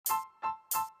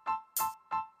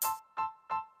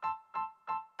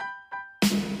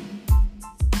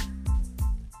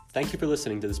Thank you for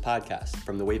listening to this podcast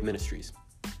from The Wave Ministries.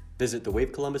 Visit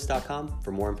thewavecolumbus.com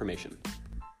for more information.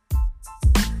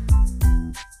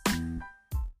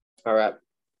 All right.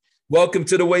 Welcome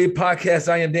to the Wave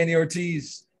Podcast. I am Danny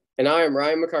Ortiz. And I am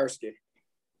Ryan Mocarski.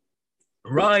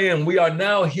 Ryan, we are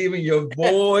now hearing your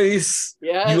voice.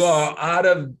 Yes. You are out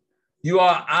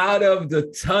of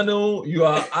the tunnel. You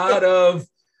are out of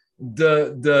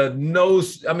the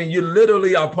nose. I mean, you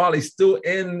literally are probably still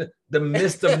in the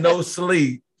midst of no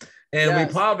sleep. And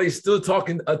we probably still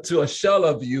talking to a shell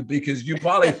of you because you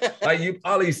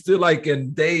probably still like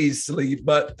in days sleep,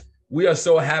 but we are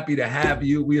so happy to have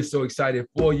you. We are so excited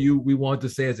for you. We want to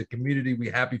say as a community,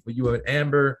 we're happy for you and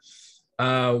Amber.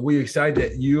 We're excited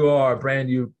that you are a brand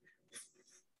new,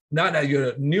 not that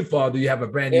you're a new father, you have a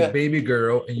brand new baby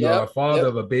girl, and you are a father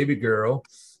of a baby girl.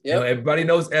 You know, everybody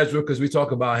knows Ezra because we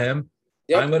talk about him.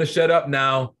 I'm going to shut up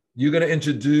now. You're going to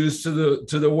introduce to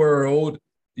the world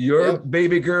your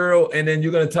baby girl, and then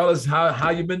you're going to tell us how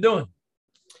you've been doing.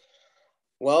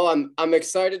 Well, I'm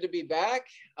excited to be back.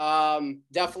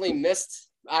 Definitely missed.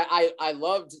 I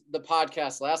loved the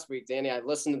podcast last week, Danny. I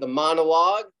listened to the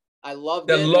monologue. I loved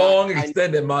the long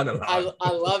extended monologue.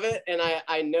 I love it, and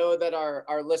I know that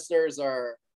our listeners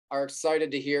are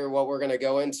excited to hear what we're going to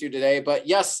go into today. But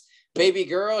yes, baby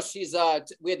girl, she's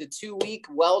we had the 2-week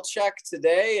well check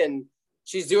today, and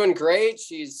she's doing great.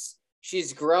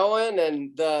 She's growing,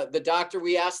 and the doctor,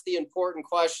 we asked the important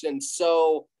question.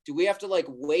 So do we have to like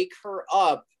wake her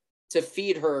up to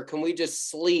feed her? Can we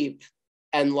just sleep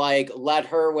and like let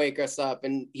her wake us up?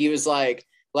 And he was like,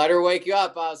 let her wake you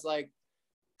up. I was like,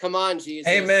 come on,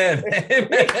 Jesus. Amen.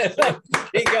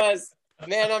 Because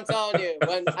man, I'm telling you,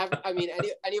 when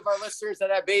any of our listeners that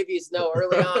have babies know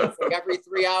early on, it's like every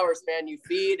 3 hours, man, you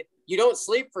feed. You don't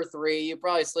sleep for 3. You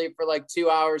probably sleep for like 2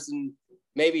 hours and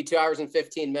maybe 2 hours and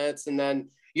 15 minutes, and then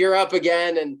you're up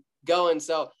again and going.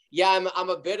 So yeah, I'm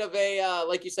a bit of a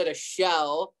like you said, a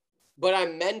shell, but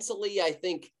I'm mentally, I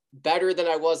think, better than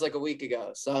I was like a week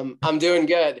ago. So I'm doing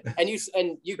good. And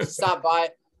you can stop by.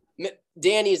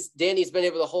 Danny's been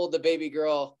able to hold the baby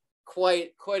girl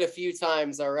quite a few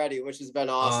times already, which has been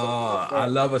awesome. I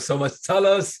love her so much. Tell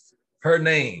us her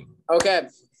name. Okay,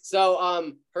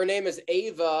 so her name is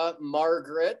Ava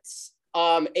Margaret.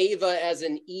 Ava as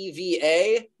in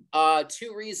EVA.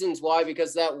 2 reasons why,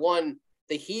 because that one,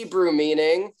 the Hebrew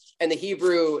meaning and the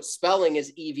Hebrew spelling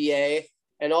is EVA.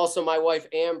 And also my wife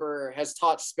Amber has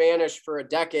taught Spanish for a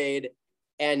decade,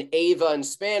 and Ava in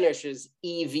Spanish is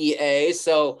EVA.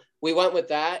 So we went with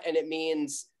that, and it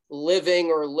means living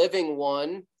or living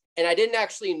one. And I didn't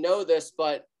actually know this,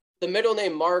 but the middle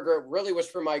name Margaret really was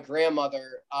for my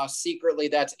grandmother. Secretly,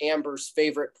 that's Amber's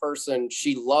favorite person.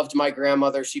 She loved my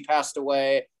grandmother. She passed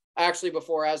away actually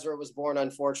before Ezra was born,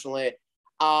 unfortunately.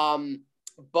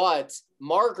 But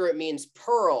Margaret means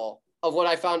pearl, of what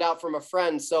I found out from a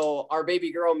friend. So our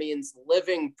baby girl means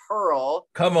living pearl.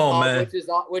 Come on, man.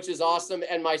 Which is awesome.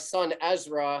 And my son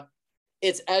Ezra,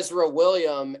 it's Ezra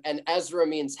William, and Ezra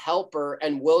means helper,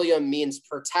 and William means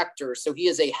protector. So he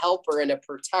is a helper and a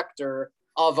protector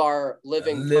of our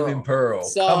living pearl.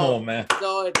 So, come on, man.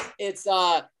 So it's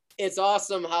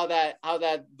awesome how that,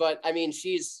 but I mean,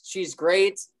 she's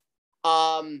great.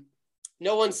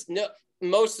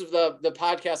 Most of the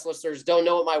podcast listeners don't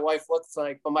know what my wife looks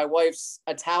like, but my wife's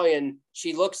Italian.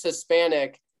 She looks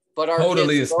Hispanic, but our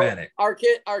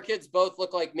kids both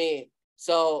look like me.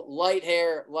 So light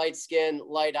hair, light skin,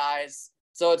 light eyes.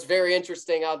 So it's very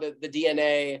interesting how the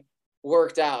DNA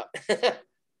worked out.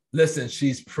 Listen,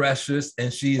 she's precious,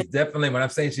 and she's definitely, when I'm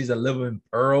saying she's a living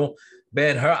pearl,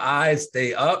 man, her eyes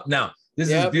stay up. Now, this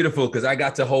is beautiful because I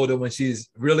got to hold her when she's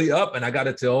really up, and I got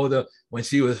to hold her when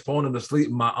she was falling asleep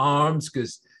in my arms,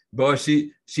 because, boy,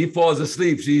 she falls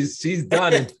asleep. She's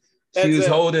done. And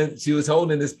she was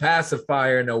holding this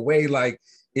pacifier in a way like,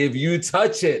 if you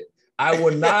touch it, I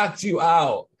will knock you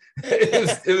out.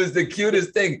 It was the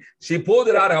cutest thing. She pulled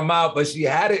it out of her mouth, but she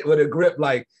had it with a grip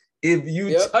like, if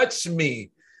you touch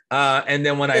me. And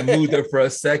then when I moved her for a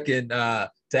second to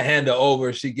hand her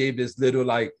over, she gave this little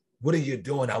like, what are you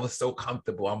doing? I was so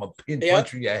comfortable. I'm a pin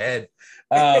punch in your head.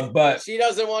 But she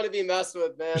doesn't want to be messed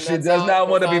with, man. She does not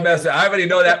want to be messed with. I already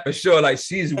know that for sure. Like,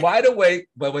 she's wide awake,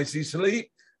 but when she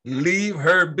sleep, leave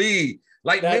her be.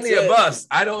 Like many of us,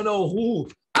 I don't know who.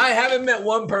 I haven't met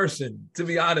one person, to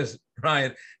be honest,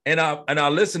 Ryan, and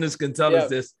our listeners can tell us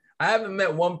this. I haven't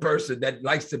met one person that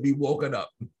likes to be woken up.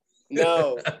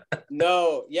 No.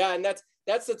 Yeah. And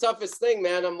that's the toughest thing,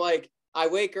 man. I'm like, I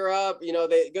wake her up,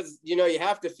 because, you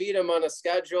have to feed them on a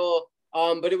schedule.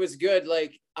 But it was good.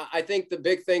 Like, I think the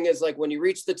big thing is like when you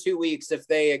reach the 2 weeks, if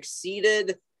they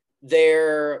exceeded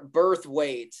their birth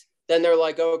weight, then they're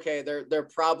like, okay, they're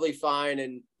probably fine,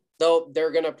 and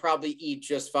they're gonna probably eat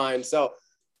just fine. So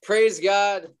praise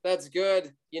God, that's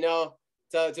good,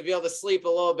 to be able to sleep a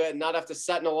little bit and not have to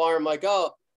set an alarm like,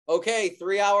 oh, okay,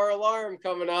 3-hour alarm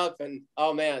coming up, and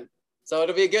oh man, so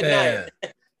it'll be a good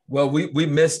night. Well, we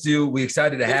missed you. We're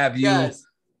excited to have you. Yes.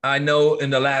 I know in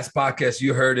the last podcast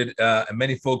you heard it, and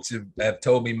many folks have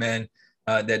told me, man,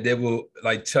 that they will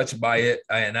like touched by it,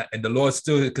 and the Lord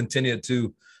still continued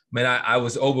to. Man, I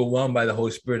was overwhelmed by the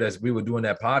Holy Spirit as we were doing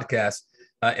that podcast,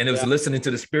 and it was listening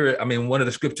to the Spirit. I mean, one of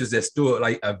the scriptures that stood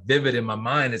like vivid in my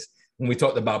mind is when we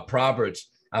talked about Proverbs.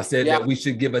 I said that we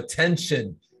should give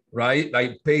attention, right?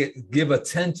 Like give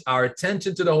our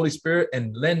attention to the Holy Spirit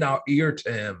and lend our ear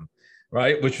to Him,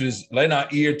 right? Which is lend our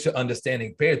ear to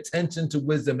understanding. Pay attention to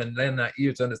wisdom and lend our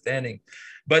ear to understanding.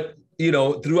 But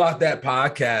throughout that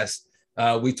podcast,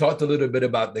 we talked a little bit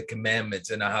about the commandments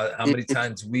and how many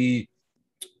times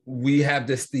we have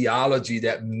this theology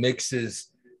that mixes,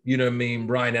 you know what I mean,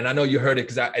 Brian? And I know you heard it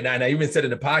because I even said in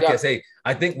the podcast, hey,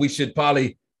 I think we should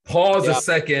probably pause a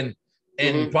second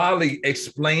and probably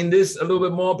explain this a little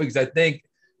bit more, because I think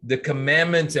the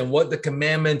commandments and what the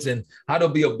commandments and how to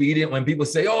be obedient, when people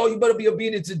say, oh, you better be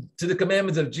obedient to the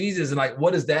commandments of Jesus. And like,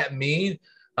 what does that mean?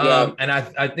 And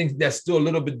I think that's still a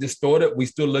little bit distorted. We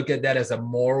still look at that as a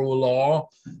moral law,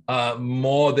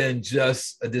 more than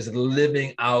just this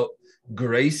living out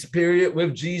grace period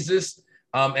with Jesus.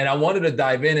 And I wanted to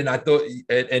dive in, and I thought,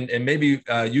 and maybe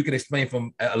you can explain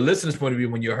from a listener's point of view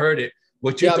when you heard it,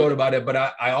 what you thought about it. But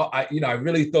I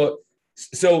really thought,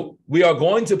 so we are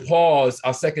going to pause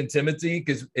our 2 Timothy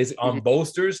because it's on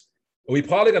boasters. We're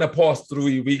probably going to pause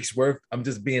 3 weeks worth. I'm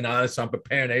just being honest. So I'm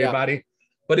preparing everybody,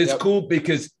 but it's cool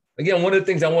because, again, one of the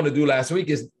things I want to do last week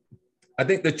is I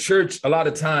think the church a lot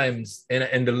of times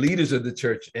and the leaders of the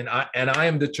church, and I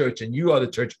am the church and you are the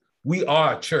church. We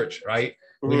are a church, right?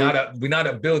 We're not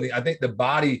a building. I think the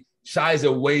body shies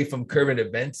away from current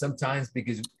events sometimes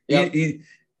because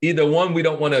either one, we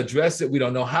don't want to address it. We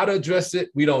don't know how to address it.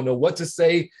 We don't know what to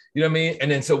say. You know what I mean?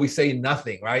 And then so we say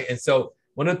nothing, right? And so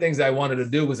one of the things I wanted to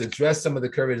do was address some of the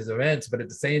current events, but at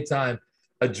the same time,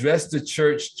 address the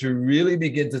church to really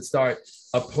begin to start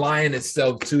applying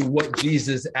itself to what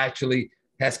Jesus actually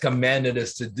has commanded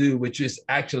us to do, which is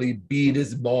actually be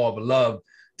this ball of love,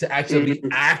 to actually be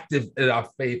active in our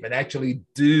faith and actually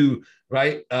do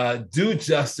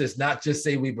justice, not just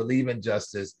say we believe in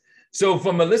justice. So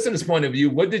from a listener's point of view,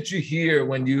 what did you hear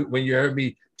when you heard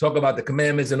me talk about the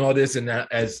commandments and all this, and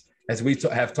as we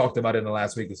have talked about it in the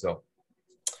last week or so?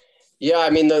 Yeah,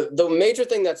 I mean, the major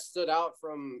thing that stood out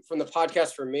from the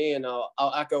podcast for me, and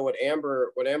I'll echo what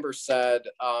Amber said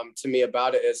to me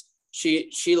about it, is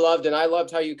she loved, and I loved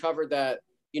how you covered that.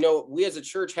 We as a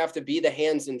church have to be the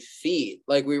hands and feet.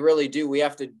 Like we really do. We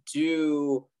have to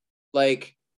do,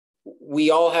 like, we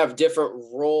all have different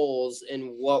roles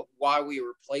in why we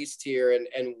were placed here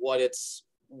and what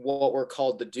we're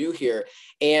called to do here.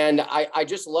 And I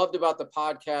just loved about the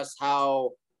podcast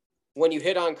how when you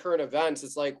hit on current events,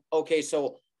 it's like, okay,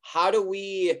 so how do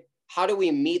we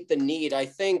meet the need? I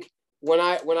think when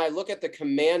I look at the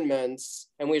commandments,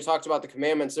 and we talked about the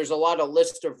commandments, there's a lot of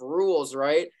list of rules,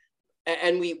 right?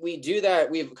 And we do that.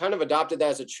 We've kind of adopted that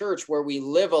as a church where we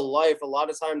live a life a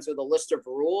lot of times with a list of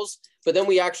rules, but then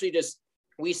we actually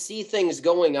we see things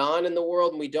going on in the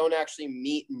world and we don't actually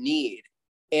meet need.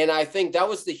 And I think that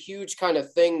was the huge kind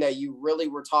of thing that you really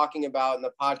were talking about in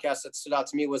the podcast that stood out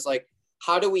to me, was like,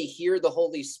 how do we hear the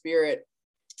Holy Spirit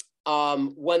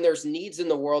when there's needs in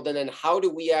the world, and then how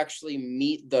do we actually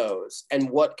meet those, and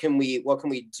what can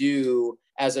we do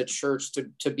as a church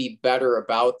to be better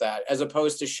about that, as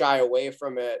opposed to shy away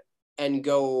from it and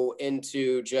go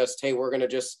into just, hey, we're going to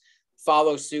just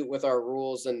follow suit with our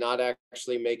rules and not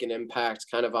actually make an impact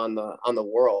kind of on the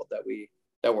world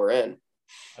that we're in.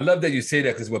 I love that you say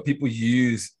that, because what people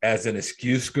use as an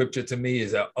excuse scripture to me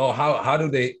is how do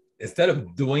they, instead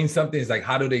of doing something, it's like,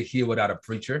 how do they hear without a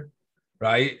preacher,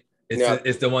 right?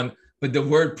 It's the one, but the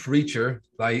word preacher,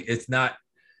 like it's not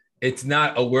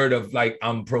a word of like,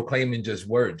 I'm proclaiming just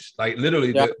words. Like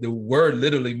literally, the word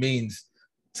literally means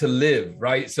to live,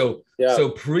 right? So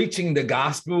preaching the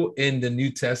gospel in the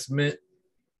New Testament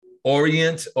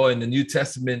orient or in the New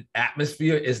Testament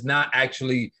atmosphere is not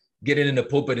actually getting in the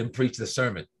pulpit and preach the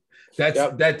sermon.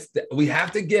 That's we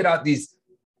have to get out these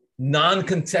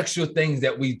non-contextual things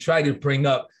that we try to bring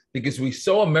up, because we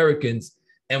so Americans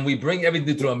and we bring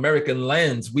everything through American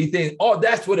lens. We think, oh,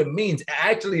 that's what it means. It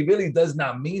actually really does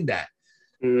not mean that.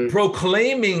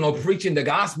 Proclaiming or preaching the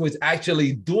gospel is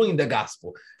actually doing the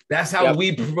gospel. That's how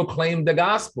we proclaim the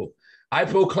gospel. I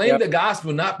proclaim the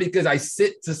gospel not because I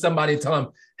sit to somebody and tell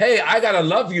them, hey, I got to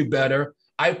love you better.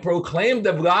 I proclaim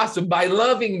the gospel by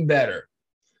loving better.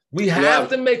 We have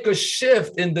to make a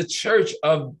shift in the church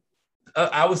of,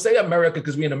 I would say America,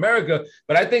 because we're in America,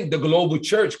 but I think the global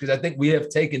church, because I think we have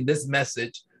taken this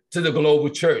message to the global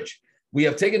church. We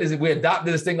have taken this, we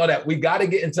adopted this thing on that we got to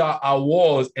get into our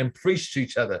walls and preach to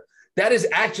each other. That is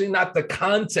actually not the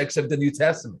context of the New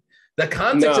Testament. The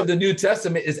context of the New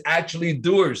Testament is actually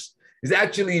doers, is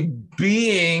actually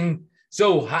being.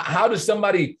 So how does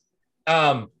somebody,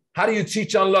 how do you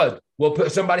teach on love? Well,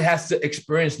 somebody has to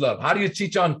experience love. How do you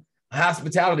teach on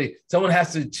hospitality? Someone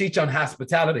has to teach on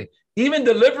hospitality. Even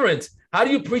deliverance. How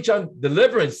do you preach on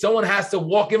deliverance? Someone has to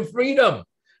walk in freedom,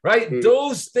 right? Mm-hmm.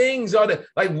 Those things are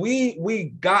like,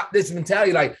 we got this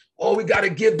mentality like, oh, we got to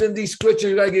give them these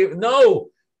scriptures. No,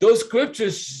 those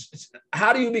scriptures,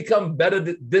 how do you become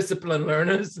better disciplined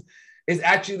learners? Is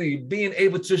actually being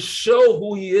able to show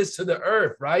who he is to the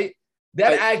earth, right?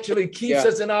 That actually keeps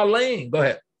us in our lane. Go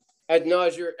ahead. No,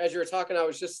 as you're talking, I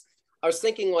was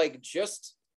thinking like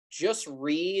just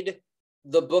read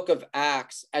the book of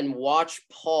Acts and watch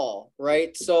Paul,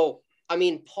 right? So, I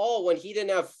mean, Paul, when he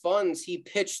didn't have funds, he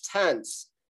pitched tents.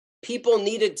 People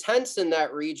needed tents in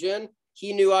that region.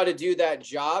 He knew how to do that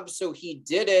job, so he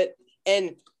did it.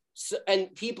 And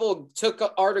people took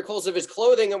articles of his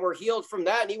clothing and were healed from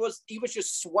that. And he was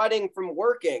just sweating from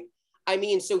working. I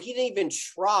mean, so he didn't even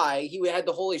try. He had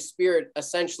the Holy Spirit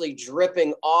essentially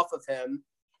dripping off of him.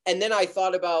 And then I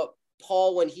thought about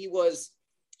Paul when he was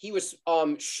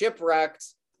shipwrecked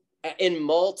in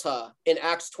Malta in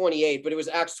Acts 28, but it was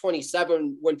Acts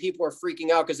 27 when people were freaking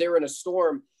out because they were in a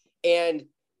storm. And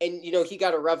you know, he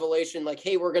got a revelation like,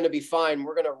 hey, we're going to be fine.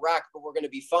 We're going to wreck, but we're going to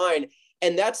be fine.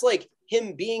 And that's like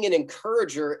him being an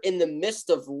encourager in the midst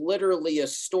of literally a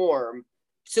storm.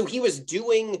 So he was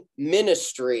doing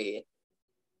ministry,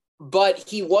 but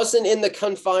he wasn't in the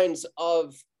confines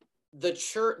of the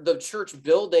church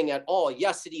building at all.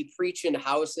 Yes, did he preach in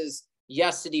houses?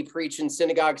 Yes, did he preach in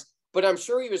synagogues? But I'm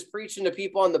sure he was preaching to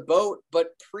people on the boat, but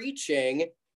preaching,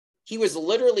 he was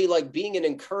literally like being an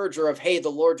encourager of, hey, the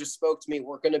Lord just spoke to me.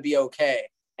 We're going to be okay.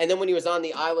 And then when he was on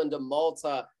the island of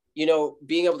Malta, you know,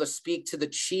 being able to speak to the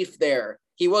chief there,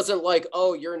 he wasn't like,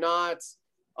 oh, you're not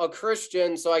a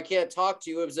Christian, so I can't talk to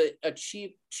you. It was a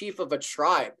chief of a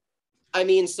tribe. I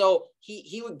mean, so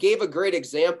he gave a great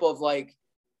example of like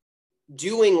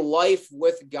doing life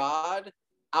with God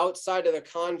outside of the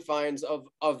confines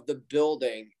of the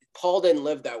building. Paul didn't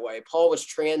live that way. Paul was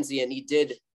transient. He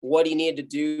did what he needed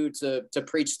to do to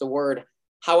preach the word.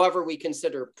 However, we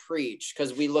consider preach,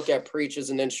 because we look at preach as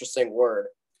an interesting word.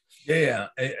 Yeah,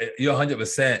 you're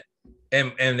 100%.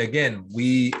 And again,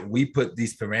 we put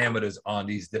these parameters on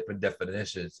these different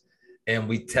definitions, and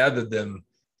we tether them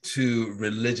to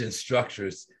religion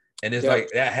structures. And it's like,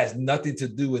 that has nothing to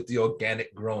do with the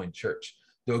organic growing church.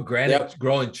 The organic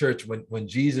growing church, when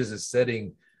Jesus is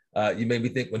sitting, you made me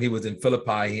think when he was in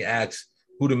Philippi, he asked,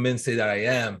 who do men say that I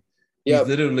am? He's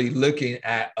literally looking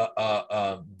at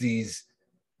these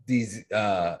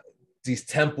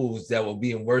temples that were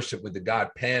being worshipped with the god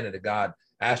Pan and the god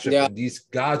Asherah, and these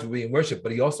gods were being worshipped,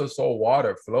 but he also saw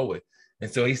water flowing.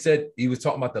 And so he said, he was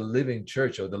talking about the living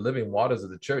church, or the living waters of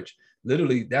the church.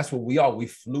 Literally, that's what we are. We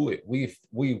fluid, we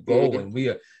go, and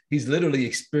he's literally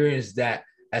experienced that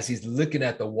as he's looking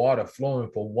at the water flowing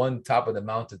from one top of the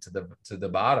mountain to the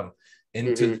bottom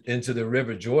into the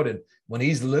river Jordan. When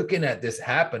he's looking at this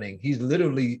happening, he's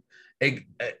literally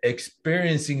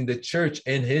experiencing the church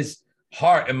in his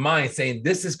heart and mind, saying,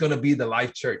 this is going to be the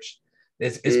life church.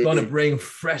 It's going to bring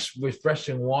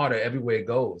refreshing water everywhere it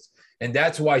goes. And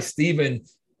that's why Stephen,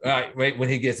 right, when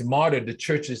he gets martyred, the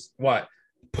church is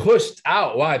pushed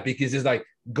out. Why? Because it's like,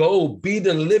 go be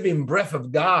the living breath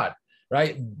of God,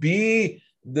 right? Be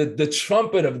the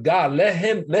trumpet of God. Let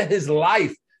his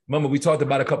life. Remember, we talked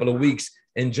about a couple of weeks,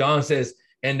 and John says,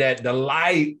 and that the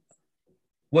light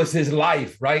was his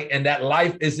life, right? And that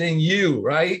life is in you,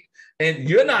 right? And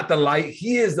you're not the light,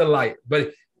 he is the light.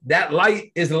 But that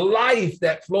light is life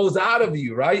that flows out of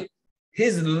you, right?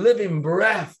 His living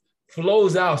breath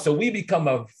flows out. So we become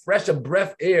a fresher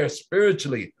breath air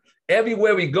spiritually.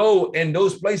 Everywhere we go, and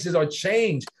those places are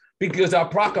changed, because our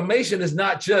proclamation is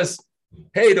not just,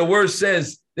 hey, the word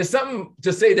says. There's something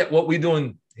to say that what we're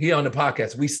doing here on the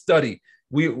podcast, we study.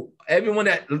 Everyone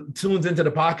that tunes into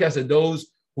the podcast are those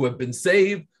who have been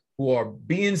saved, who are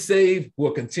being saved, who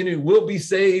are continuing, will be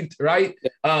saved, right?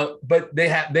 But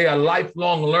they are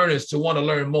lifelong learners to want to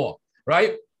learn more,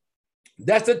 right?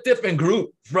 That's a different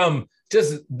group from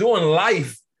just doing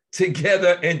life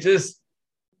together and just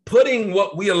putting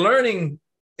what we are learning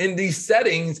in these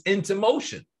settings into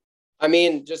motion. I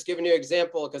mean, just giving you an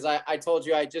example, because I told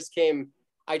you I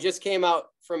I just came out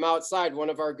from outside. One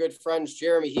of our good friends,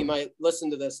 Jeremy, he might listen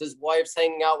to this. His wife's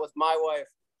hanging out with my wife.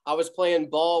 I was playing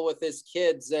ball with his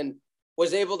kids and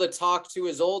was able to talk to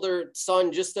his older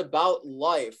son just about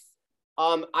life.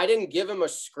 I didn't give him a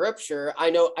scripture. I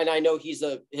know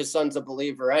his son's a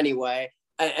believer anyway.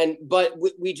 But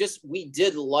we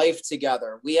did life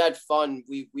together. We had fun.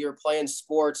 We were playing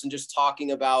sports and just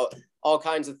talking about all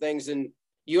kinds of things. And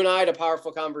you and I had a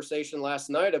powerful conversation last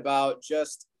night about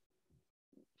just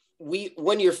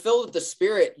when you're filled with the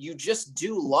Spirit, you just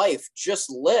do life,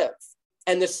 just live,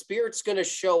 and the Spirit's going to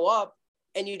show up,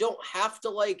 and you don't have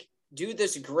to like do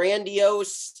this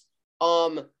grandiose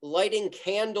lighting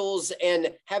candles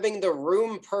and having the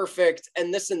room perfect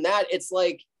and this and that. It's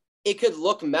like it could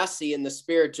look messy and the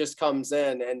Spirit just comes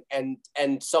in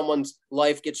and someone's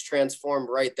life gets transformed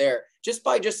right there just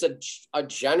by just a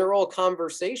general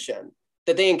conversation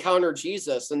that they encounter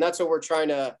Jesus. And that's what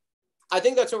I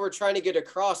think that's what we're trying to get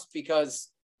across,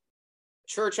 because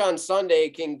church on Sunday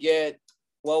can get,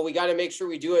 well, we got to make sure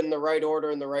we do it in the right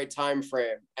order, in the right time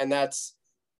frame. And that's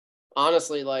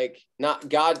honestly like not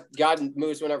God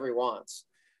moves whenever he wants.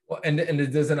 Well, and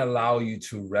it doesn't allow you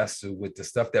to wrestle with the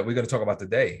stuff that we're going to talk about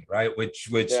today, right? Which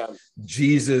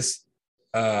Jesus,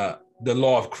 the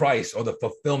law of Christ, or the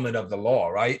fulfillment of the law,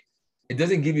 right? It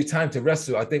doesn't give you time to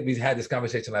wrestle. I think we had this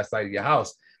conversation last night at your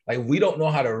house. Like, we don't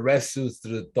know how to wrestle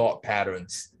through the thought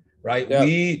patterns, right? Yeah.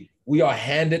 We are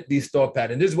handed these thought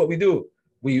patterns. This is what we do.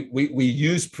 We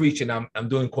use preaching. I'm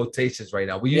doing quotations right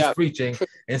now. We use preaching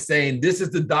and saying, this is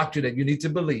the doctrine that you need to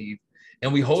believe.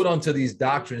 And we hold on to these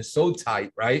doctrines so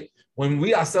tight, right? When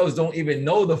we ourselves don't even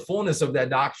know the fullness of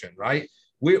that doctrine, right?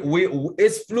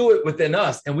 It's fluid within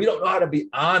us, and we don't know how to be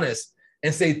honest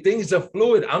and say things are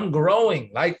fluid. I'm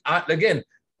growing. Again,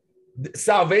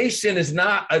 salvation is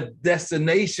not a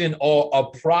destination or a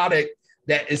product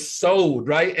that is sold,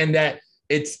 right? And that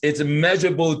it's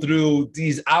measurable through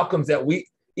these outcomes that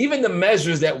even the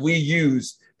measures that we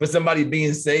use for somebody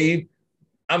being saved.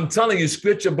 I'm telling you,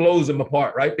 scripture blows them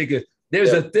apart, right? Because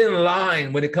there's a thin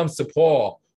line when it comes to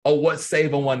Paul or what's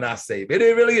saved and what not saved.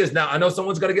 It really is. Now, I know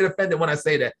someone's going to get offended when I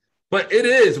say that, but it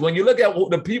is. When you look at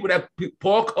the people that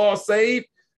Paul calls saved,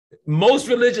 most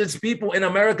religious people in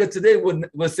America today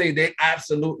would say they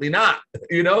absolutely not,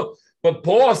 but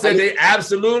Paul said they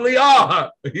absolutely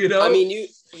are, I mean,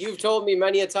 you've told me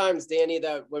many a times, Danny,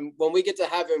 that when we get to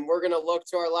heaven, we're going to look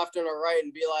to our left and our right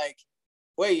and be like,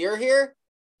 wait, you're here?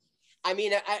 I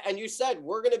mean, and you said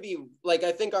we're going to be like,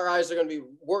 I think our eyes are going to be,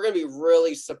 we're going to be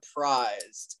really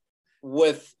surprised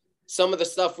with some of the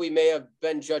stuff we may have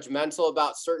been judgmental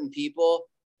about certain people,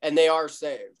 and they are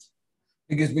saved.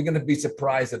 Because we're going to be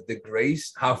surprised at the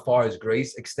grace, how far as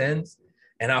grace extends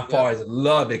and how far as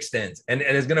love extends. And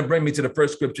it's going to bring me to the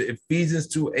first scripture, Ephesians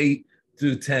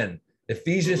 2:8-10.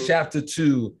 Ephesians chapter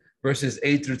 2, verses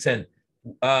 8-10.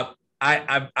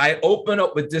 I open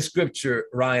up with this scripture,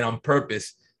 Ryan, on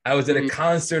purpose. I was at a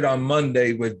concert on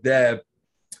Monday with Deb.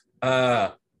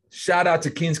 Shout out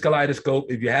to Keen's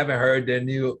Kaleidoscope. If you haven't heard, their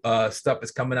new stuff is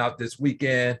coming out this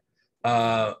weekend.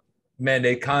 Man,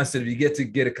 they concert. If you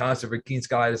get a concert for Keen's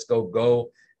Kaleidoscope, go.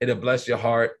 It'll bless your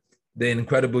heart. They're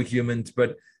incredible humans.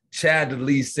 But Chad, the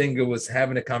lead singer, was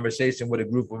having a conversation with a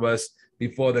group of us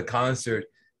before the concert,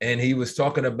 and he was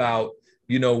talking about,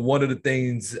 one of the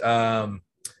things.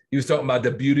 He was talking about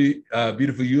the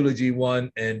beautiful eulogy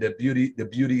one, and the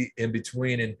beauty in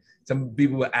between. And some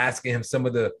people were asking him some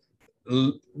of the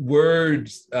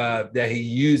words that he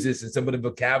uses and some of the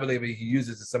vocabulary he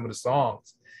uses in some of the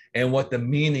songs and what the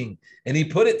meaning. And he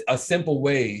put it a simple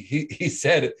way. He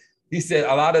said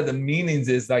a lot of the meanings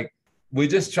is like, we're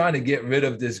just trying to get rid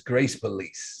of this grace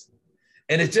police.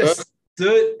 And it just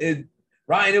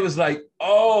Ryan, it was like,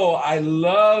 oh, I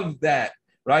love that.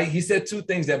 Right? He said two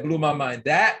things that blew my mind.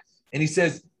 That, and he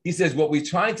says, what we're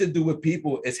trying to do with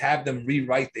people is have them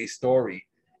rewrite their story.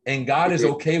 And God is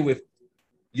okay with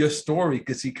your story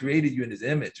because he created you in his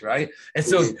image, right? And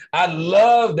so I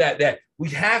love that we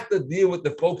have to deal with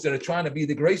the folks that are trying to be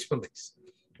the grace police,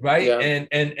 right? Yeah.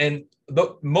 And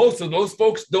most of those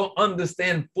folks don't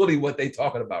understand fully what they're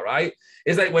talking about, right?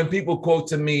 It's like when people quote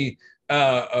to me,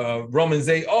 Romans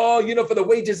 8, for the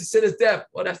wages of sin is death.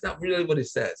 Well, that's not really what it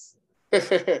says.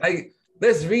 Like,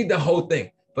 let's read the whole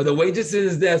thing. For the wages of sin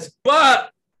is death,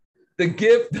 but the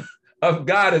gift of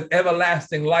God is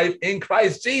everlasting life in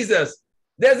Christ Jesus.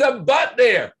 There's a but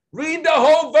there. Read the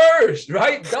whole verse,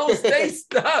 right? Don't stay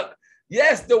stuck.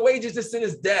 Yes, the wages of sin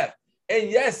is death. And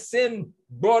yes, sin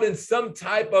brought in some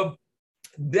type of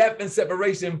death and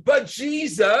separation. But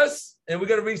Jesus, and we're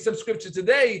going to read some scripture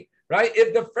today, right?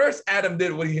 If the first Adam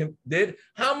did what he did,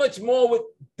 how much more would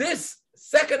this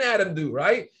second Adam do,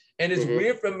 right? And it's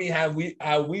weird for me how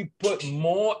we put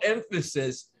more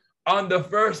emphasis on the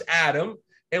first Adam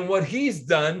and what he's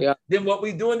done than what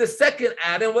we do in the second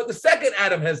Adam, what the second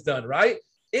Adam has done, right?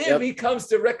 If he comes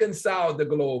to reconcile the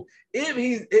globe,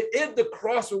 if the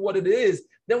cross is what it is,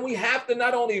 then we have to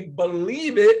not only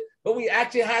believe it, but we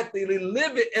actually have to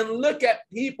live it and look at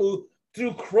people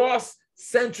through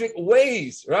cross-centric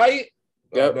ways, right?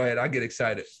 Yep. Go ahead, I get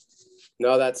excited.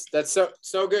 No, that's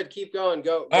so good. Keep going.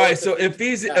 Go. All right, so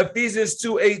Ephesians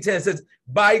 2:8-10 says,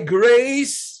 by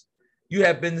grace you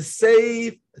have been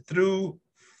saved through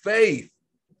faith.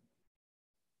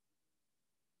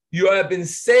 You have been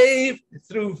saved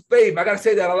through faith. I got to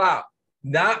say that aloud.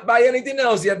 Not by anything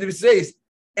else. You have to be saved.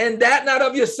 And that not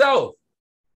of yourself.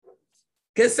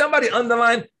 Can somebody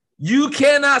underline? You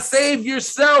cannot save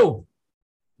yourself.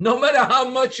 No matter how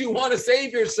much you want to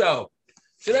save yourself.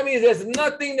 So that means there's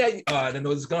nothing that, I don't know,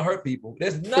 this is going to hurt people.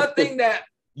 There's nothing that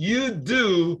you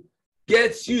do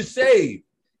gets you saved.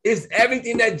 It's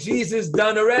everything that Jesus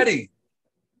done already.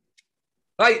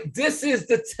 Like, this is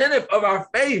the tenet of our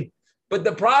faith. But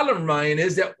the problem, Ryan,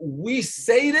 is that we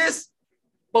say this,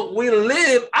 but we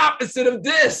live opposite of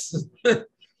this.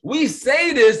 We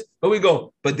say this, but we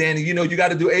go, but Danny, you know, you got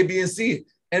to do A, B, and C.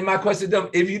 And my question to them,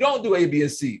 if you don't do A, B,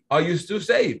 and C, are you still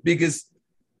saved? Because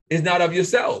it's not of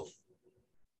yourself.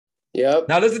 Yep.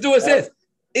 Now listen to what it says.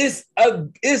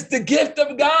 It's the gift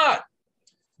of God.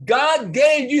 God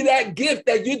gave you that gift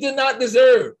that you did not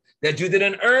deserve, that you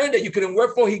didn't earn, that you couldn't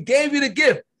work for. He gave you the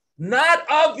gift, not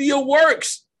of your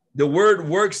works. The word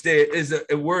works there is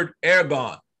a word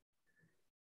ergon.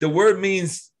 The word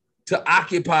means to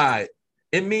occupy.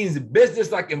 It means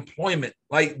business like employment,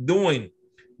 like doing.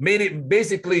 Meaning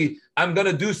basically, I'm going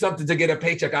to do something to get a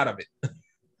paycheck out of it.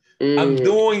 I'm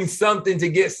doing something to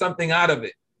get something out of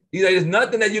it. You know, there's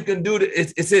nothing that you can do.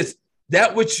 It says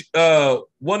that which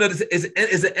one of the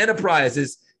is an enterprise,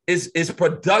 is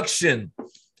production,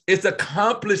 it's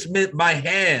accomplishment by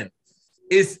hand,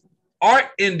 it's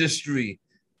art industry,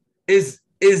 is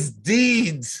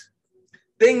deeds,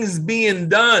 things being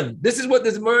done. This is what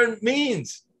this word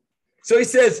means. So he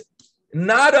says,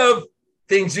 not of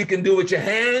things you can do with your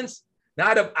hands,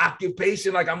 not of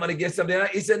occupation, like I'm going to get something out.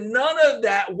 He said, none of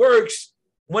that works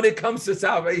when it comes to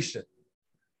salvation.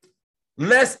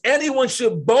 Lest anyone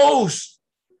should boast,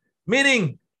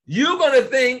 meaning you're going to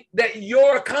think that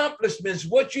your accomplishments,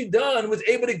 what you done, was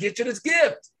able to get you this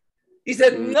gift. He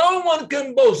said, no one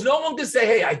can boast. No one can say,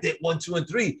 hey, I did 1, 2, and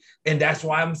 3, and that's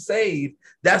why I'm saved.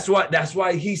 That's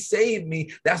why he saved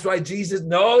me. That's why Jesus.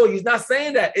 No, he's not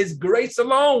saying that. It's grace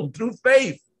alone through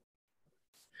faith.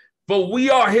 But we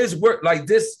are his work. Like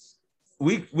this,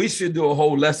 we should do a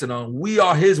whole lesson on we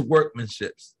are his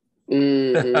workmanships.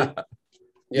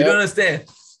 You don't understand?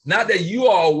 Not that you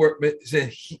are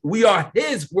workmanship. We are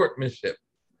his workmanship.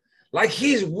 Like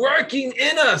he's working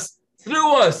in us,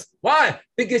 through us. Why?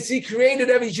 Because he created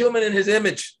every human in his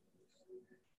image.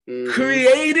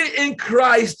 Created in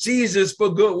Christ Jesus for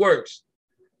good works.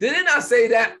 Did it not say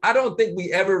that? I don't think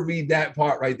we ever read that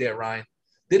part right there, Ryan.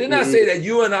 Did it not say that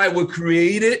you and I were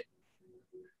created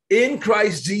in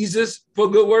Christ Jesus for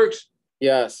good works?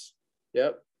 Yes.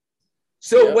 Yep.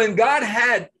 So when God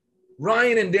had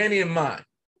Ryan and Danny in mind,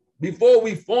 before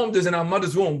we formed us in our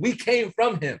mother's womb, we came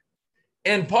from him.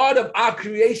 And part of our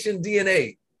creation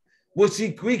DNA was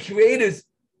we created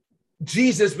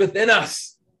Jesus within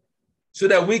us so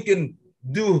that we can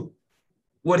do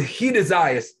what he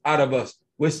desires out of us,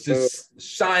 which is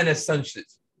shine as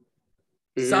sunsets.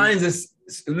 Signs as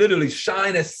literally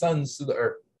shine as suns to the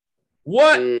earth.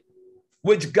 What?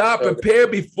 Which God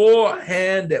prepared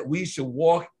beforehand that we should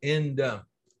walk in them.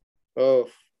 Oh,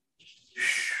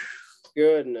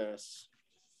 goodness.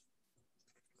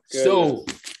 So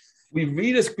we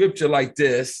read a scripture like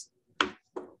this,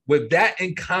 with that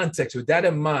in context, with that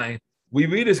in mind, we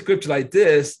read a scripture like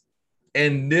this,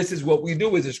 and this is what we do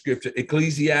with the scripture,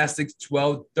 Ecclesiastes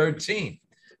 12:13.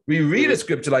 We read a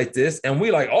scripture like this, and we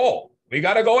like, oh, we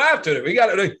got to go after it. We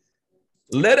got to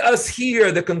let us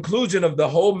hear the conclusion of the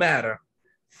whole matter.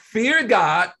 Fear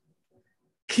God,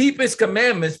 keep his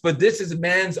commandments, for this is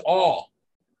man's all.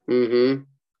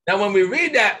 Now, when we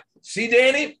read that, see,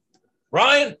 Danny,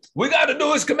 Ryan, we got to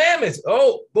do his commandments.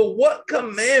 Oh, but what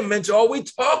commandments are we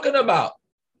talking about?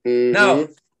 Now,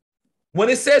 when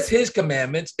it says his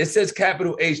commandments, it says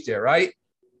capital H there, right?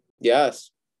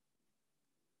 Yes.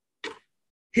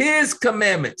 His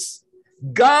commandments,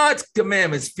 God's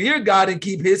commandments, fear God and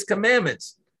keep his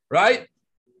commandments, right?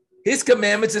 His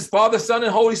commandments is Father, Son,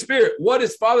 and Holy Spirit. What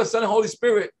does Father, Son, and Holy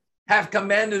Spirit have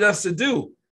commanded us to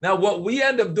do? Now, what we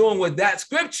end up doing with that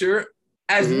scripture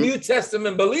as New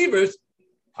Testament believers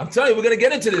I'm telling you, we're going to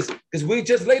get into this because we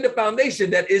just laid the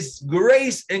foundation that is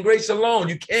grace and grace alone.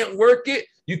 You can't work it.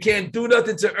 You can't do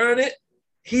nothing to earn it.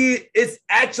 It's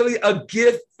actually a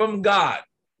gift from God.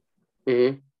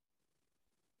 Mm-hmm.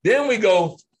 Then we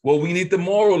go, well, we need the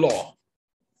moral law.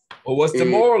 Well, what's the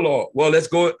moral law? Well, let's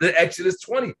go to Exodus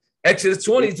 20. Exodus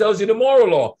 20 tells you the moral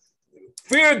law.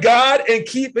 Fear God and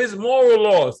keep his moral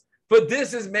laws, for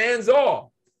this is man's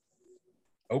all.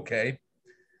 Okay.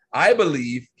 I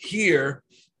believe here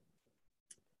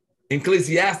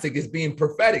Ecclesiastic is being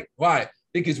prophetic. Why?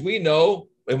 Because we know,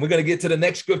 and we're going to get to the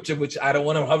next scripture, which I don't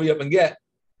want to hurry up and get.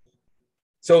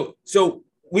 So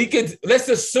let's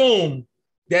assume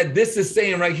that this is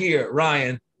saying right here,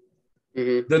 Ryan,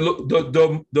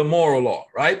 the moral law,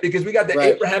 right? Because we got the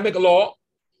Abrahamic law,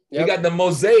 we got the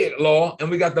Mosaic law, and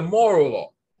we got the moral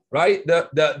law, right?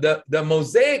 The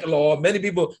Mosaic law, many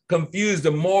people confuse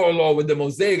the moral law with the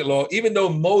Mosaic law. Even though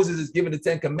Moses is given the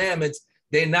 10 commandments,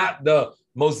 they're not the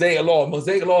Mosaic law.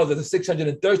 Mosaic laws are the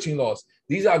 613 laws.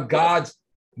 These are God's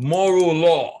moral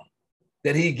law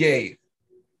that he gave.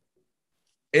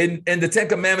 And the 10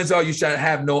 commandments are, you shall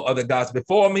have no other gods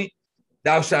before me.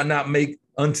 Thou shalt not make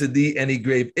unto thee any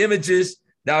grave images.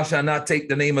 Thou shalt not take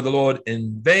the name of the Lord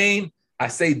in vain. I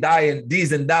say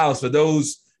these and thous for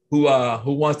those who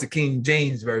wants the King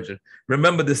James version.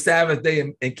 Remember the Sabbath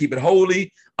day and keep it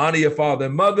holy. Honor your father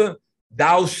and mother.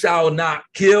 Thou shalt not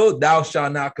kill. Thou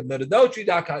shalt not commit adultery.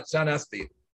 Thou shalt not steal.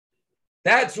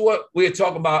 That's what we're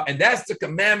talking about. And that's the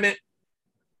commandment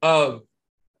of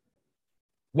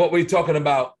what we're talking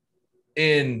about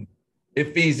in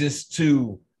Ephesians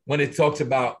 2 when it talks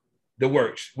about the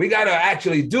works. We got to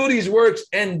actually do these works,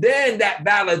 and then that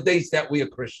validates that we are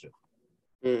Christian.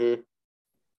 Mm-hmm.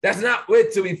 That's not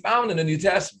where to be found in the New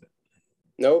Testament.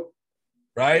 Nope.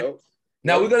 Right? Nope.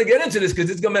 Now we're going to get into this because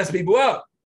it's going to mess people up.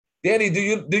 Danny, do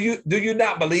you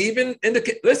not believe in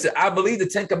the? Listen, I believe the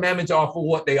 10 commandments are for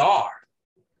what they are.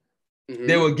 Mm-hmm.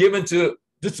 They were given to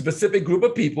the specific group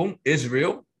of people,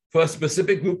 Israel, for a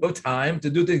specific group of time to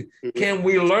do things. Mm-hmm. Can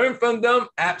we learn from them?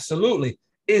 Absolutely.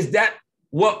 Is that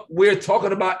what we're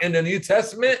talking about in the New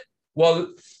Testament?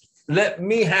 Well, let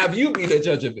me have you be the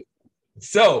judge of it.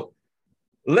 So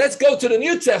let's go to the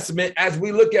New Testament as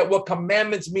we look at what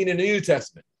commandments mean in the New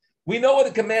Testament. We know what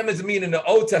the commandments mean in the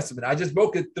Old Testament. I just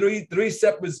broke it three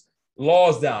separate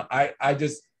laws down. I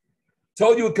just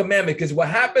told you a commandment because what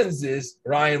happens is,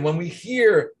 Ryan, when we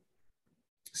hear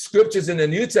scriptures in the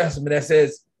New Testament that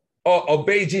says,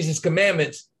 obey Jesus'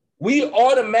 commandments, we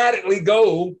automatically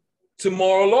go to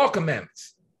moral law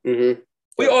commandments. Mm-hmm.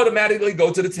 We automatically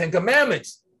go to the 10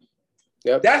 commandments.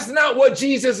 Yep. That's not what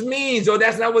Jesus means, or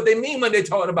that's not what they mean when they're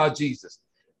talking about Jesus.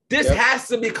 This has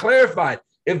to be clarified.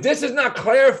 If this is not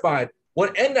clarified,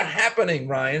 what ends up happening,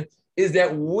 Ryan, is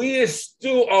that we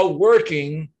still are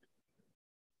working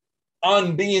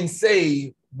on being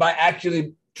saved by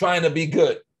actually trying to be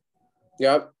good.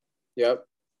 Yep.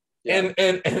 And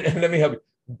let me help you.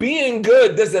 Being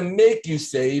good doesn't make you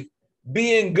saved.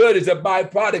 Being good is a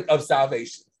byproduct of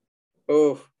salvation.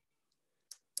 I'm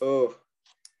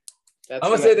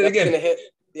gonna say that again.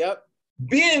 Yep.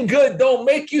 Being good don't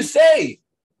make you saved.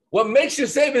 What makes you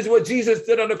saved is what Jesus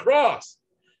did on the cross.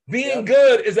 Being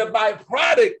good is a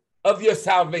byproduct of your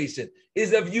salvation,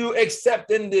 is of you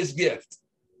accepting this gift.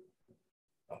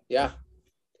 Yeah.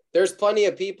 There's plenty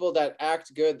of people that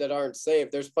act good that aren't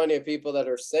saved. There's plenty of people that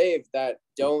are saved that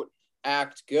don't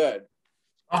act good.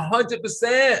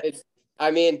 100%.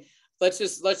 I mean, let's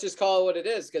just call it what it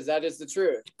is, because that is the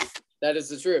truth. That is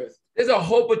the truth. There's a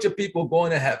whole bunch of people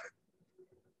going to heaven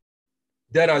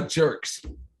that are jerks,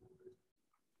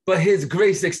 but his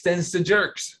grace extends to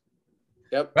jerks.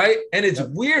 Yep. Right. And it's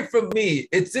weird for me.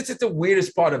 This is the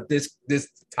weirdest part of this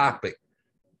topic,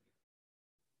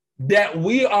 that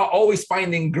we are always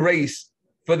finding grace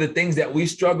for the things that we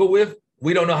struggle with.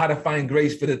 We don't know how to find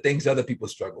grace for the things other people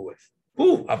struggle with.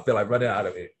 Ooh, I feel like running out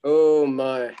of here. Oh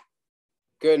my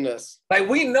goodness. Like,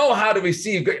 we know how to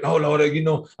receive grace. Oh Lord, I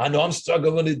know I'm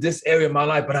struggling in this area of my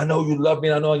life, but I know you love me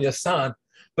and I know I'm your son.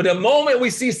 But the moment we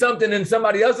see something in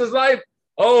somebody else's life,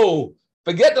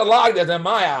 forget the log that's in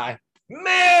my eye.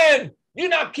 Man, you're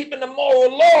not keeping the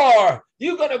moral law.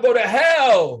 You're going to go to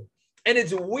hell. And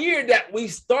it's weird that we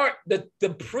start the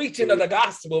preaching of the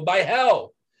gospel by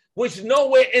hell, which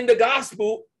nowhere in the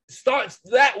gospel starts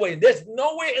that way. There's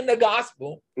nowhere in the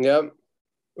gospel. Yep.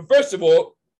 First of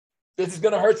all, this is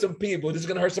going to hurt some people. This is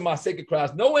going to hurt some of our sacred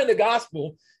crowds. Nowhere in the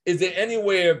gospel is there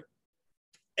anywhere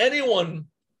anyone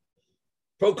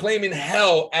proclaiming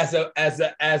hell as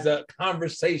a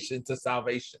conversation to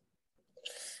salvation.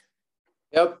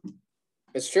 Yep,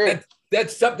 it's true.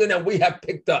 That's something that we have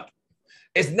picked up.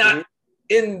 It's not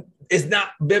it's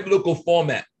not biblical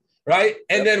format, right?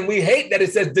 And then we hate that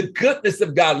it says the goodness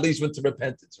of God leads one to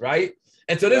repentance, right?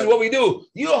 And so this is what we do.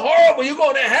 You're horrible. You're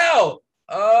going to hell.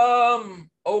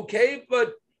 Okay,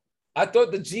 but I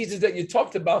thought the Jesus that you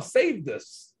talked about saved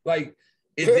us. Like,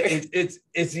 did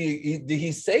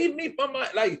he save me from my,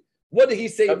 like, what did he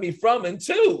save me from and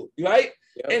to, right?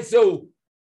 And so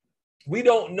we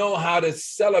don't know how to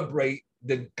celebrate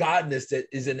the godness that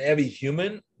is in every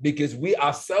human because we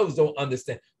ourselves don't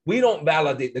understand. We don't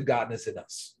validate the godness in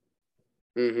us.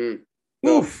 Mm-hmm.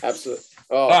 No, absolutely.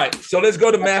 Oh. All right, so let's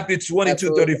go to Matthew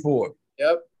 22:34.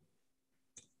 Yep.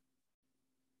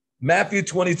 Matthew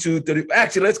 22:30.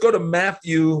 Actually, let's go to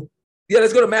Matthew. Yeah,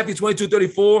 let's go to Matthew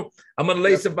 22:34. I'm going to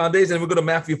lay some foundation and we'll go to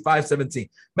Matthew 5:17.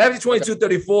 Matthew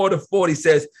 22:34 to 40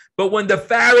 says, but when the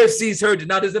Pharisees heard it,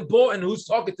 now this is important, who's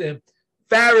talking to him?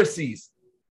 Pharisees.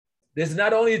 There's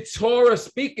not only Torah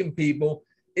speaking people,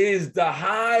 it is the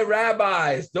high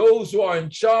rabbis, those who are in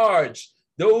charge,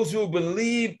 those who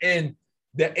believe in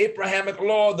the Abrahamic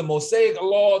law, the Mosaic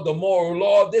law, the moral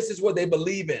law. This is what they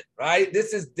believe in, right?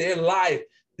 This is their life.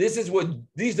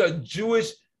 These are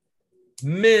Jewish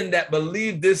men that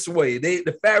believe this way.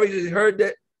 The Pharisees heard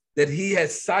that he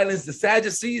had silenced the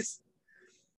Sadducees.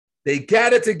 They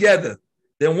gathered together.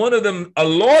 Then one of them, a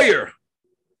lawyer,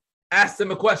 asked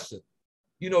him a question.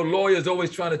 You know, lawyers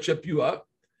always trying to trip you up.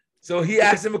 So he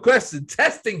asked him a question,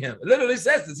 testing him. It literally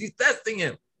says this. He's testing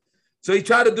him. So he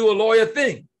tried to do a lawyer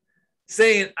thing,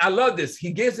 saying, I love this.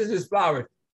 He gives us his flower,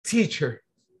 teacher.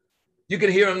 You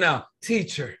can hear him now,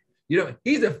 teacher. You know,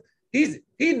 he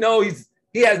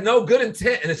has no good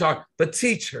intent in his heart, but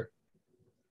teacher,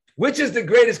 which is the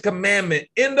greatest commandment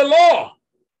in the law?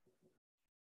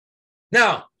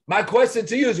 Now, my question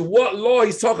to you is what law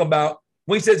he's talking about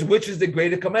when he says, which is the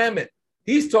greatest commandment?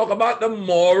 He's talking about the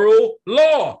moral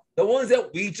law, the ones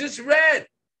that we just read.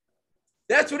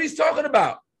 That's what he's talking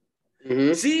about.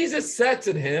 Mm-hmm. Jesus said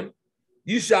to him,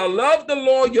 you shall love the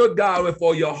Lord your God with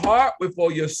all your heart, with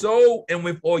all your soul, and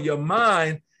with all your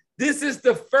mind. This is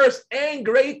the first and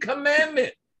great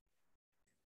commandment.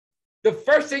 The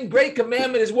first and great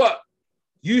commandment is what?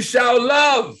 You shall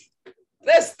love.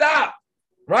 Let's stop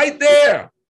right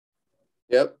there.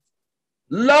 Yep.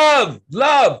 Love.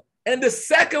 And the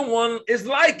second one is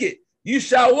like it. You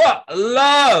shall what?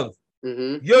 Love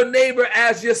your neighbor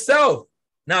as yourself.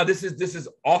 Now, this is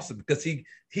awesome because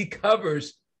he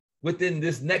covers within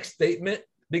this next statement,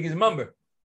 because remember,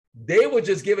 they were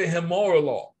just giving him moral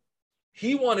law.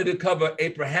 He wanted to cover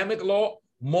Abrahamic law,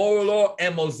 moral law,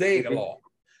 and Mosaic law.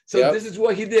 So this is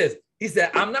what he did. He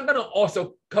said, I'm not going to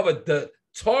also cover the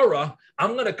Torah.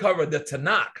 I'm going to cover the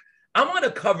Tanakh. I'm going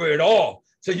to cover it all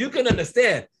so you can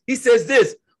understand. He says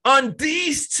this, on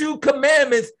these two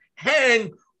commandments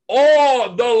hang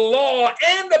all the law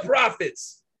and the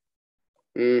prophets.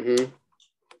 Mm-hmm.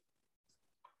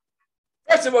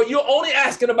 First of all, you're only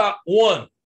asking about one,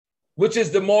 which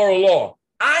is the moral law.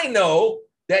 I know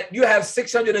that you have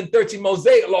 613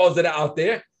 Mosaic laws that are out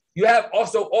there. You have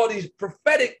also all these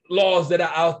prophetic laws that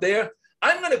are out there.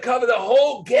 I'm going to cover the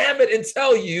whole gamut and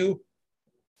tell you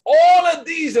all of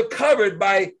these are covered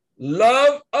by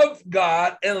love of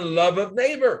God and love of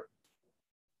neighbor.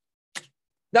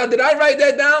 Now, did I write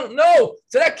that down? No.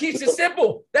 So that keeps it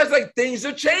simple. That's like things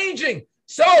are changing.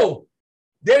 So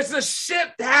there's a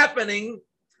shift happening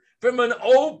from an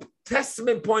Old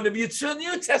Testament point of view to a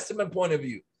New Testament point of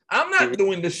view. I'm not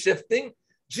doing the shifting.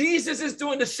 Jesus is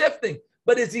doing the shifting.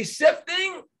 But is he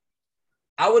shifting?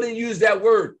 I wouldn't use that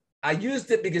word. I used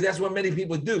it because that's what many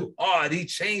people do. Oh, he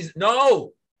changed.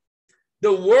 No.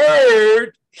 The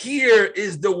word here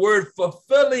is the word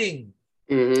fulfilling.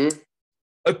 Mm-hmm.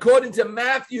 According to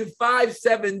Matthew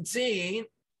 5:17,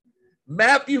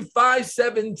 Matthew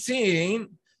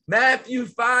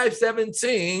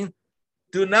 5:17,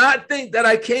 do not think that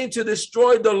I came to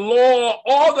destroy the law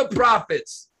or the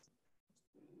prophets.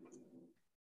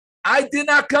 I did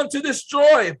not come to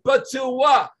destroy, but to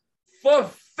what?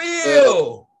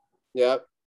 Fulfill. Yep.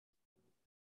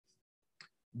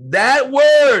 That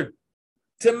word,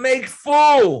 to make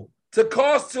full, to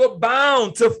cause to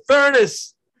abound, to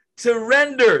furnish, to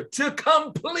render, to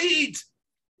complete.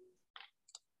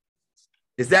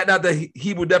 Is that not the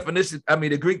Hebrew definition? I mean,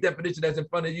 the Greek definition that's in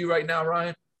front of you right now,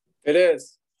 Ryan? It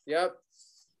is. Yep.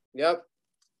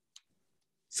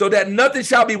 So that nothing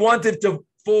shall be wanted to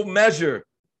full measure.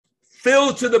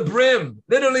 Fill to the brim.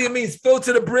 Literally, it means fill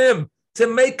to the brim. To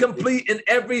make complete in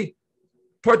every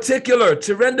particular.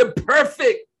 To render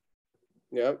perfect.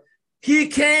 Yep. He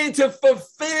came to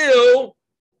fulfill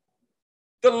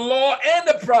the law and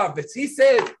the prophets. He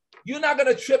said, you're not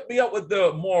going to trip me up with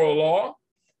the moral law.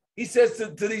 He says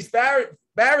to these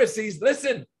Pharisees,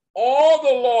 listen, all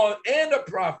the law and the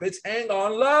prophets hang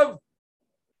on love.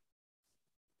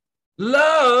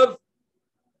 Love.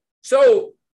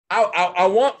 So I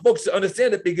want folks to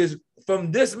understand it, because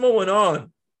from this moment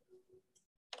on,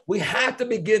 we have to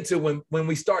begin to, when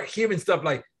we start hearing stuff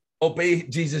like obey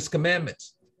Jesus'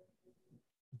 commandments.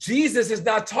 Jesus is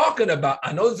not talking about,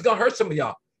 I know this is going to hurt some of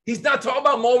y'all. He's not talking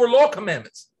about moral law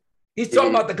commandments. He's talking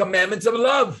about the commandments of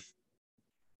love.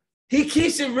 He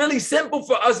keeps it really simple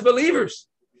for us believers.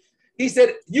 He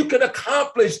said, you can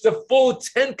accomplish the full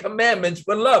 10 commandments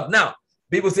with love. Now,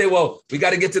 people say, well, we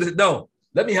got to get to this. No,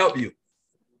 let me help you.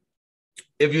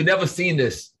 If you've never seen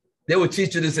this, they will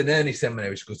teach you this in any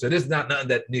seminary school. So this is not nothing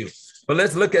that new. But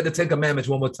let's look at the 10 commandments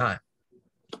one more time.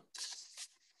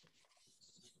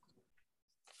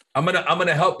 I'm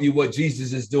gonna help you what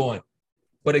Jesus is doing.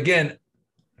 But again,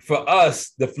 for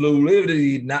us, the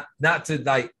fluidity, not to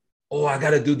like, oh, I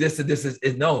gotta do this and this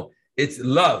is no, it's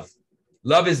love.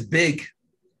 Love is big.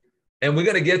 And we're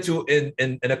gonna get to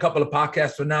in a couple of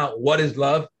podcasts from now, what is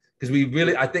love? Because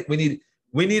I think we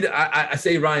need, I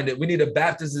say, Ryan, that we need a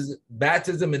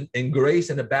baptism in grace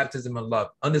and a baptism in love,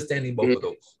 understanding both of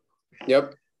those.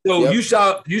 Yep. So you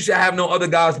shall have no other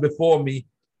gods before me.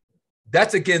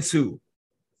 That's against who?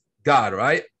 God,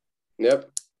 right?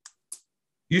 Yep.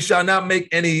 You shall not make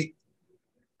any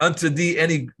unto thee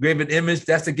any graven image.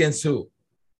 That's against who?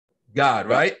 God,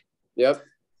 right? Yep.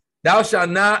 Thou shalt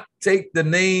not take the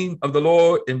name of the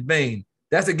Lord in vain.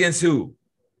 That's against who?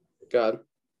 God.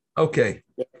 Okay.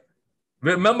 Yep.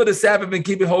 Remember the Sabbath and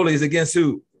keep it holy is against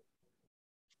who?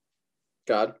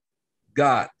 God.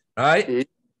 God, right? Mm-hmm.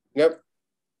 Yep.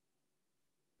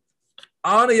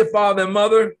 Honor your father and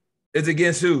mother is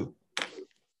against who?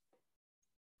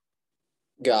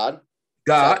 God.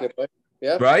 God.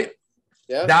 Yeah. Right?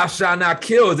 Yeah. Thou shalt not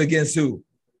kill is against who?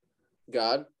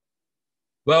 God.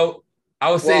 Well,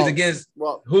 I would say it's against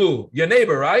who? Your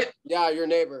neighbor, right? Yeah, your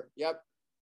neighbor. Yep.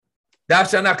 Thou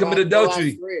shalt not commit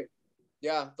adultery.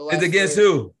 Yeah. It's against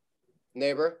who?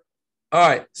 Neighbor. All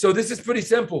right. So this is pretty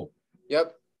simple.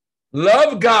 Yep.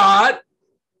 Love God,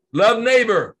 love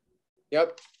neighbor.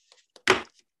 Yep.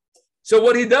 So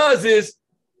what he does is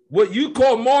what you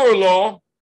call moral law,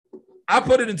 I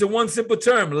put it into one simple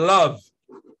term, love.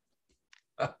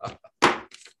 There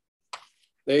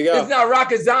you go. It's not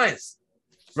rocket science.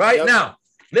 Right now,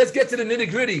 let's get to the nitty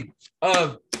gritty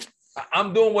of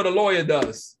I'm doing what a lawyer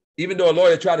does. Even though a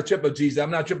lawyer tried to trip up Jesus,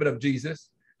 I'm not tripping up Jesus.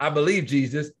 I believe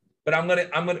Jesus, but I'm gonna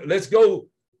let's build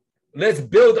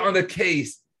on the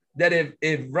case that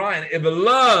if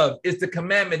love is the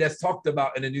commandment that's talked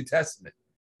about in the New Testament,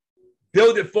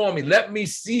 build it for me. Let me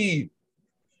see.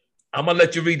 I'm gonna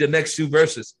let you read the next 2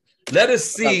 verses. Let us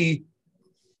see,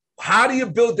 how do you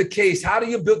build the case? How do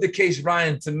you build the case,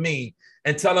 Ryan, to me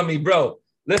and telling me, bro,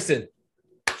 listen,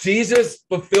 Jesus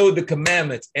fulfilled the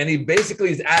commandments, and he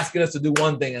basically is asking us to do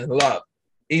one thing, and love.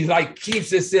 He like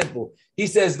keeps it simple. He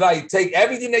says, like, take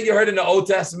everything that you heard in the Old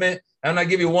Testament, and I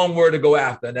give you one word to go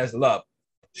after, and that's love.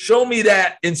 Show me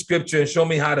that in scripture and show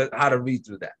me how to read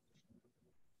through that.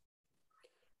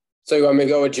 So you want me to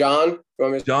go with John?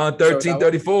 John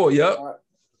 13:34. Yep.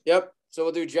 Yep. So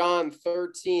we'll do John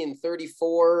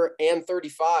 13:34 and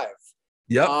 35.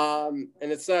 Yep. And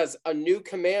it says, a new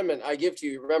commandment I give to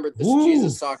you. Remember, this is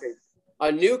Jesus talking.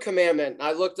 A new commandment.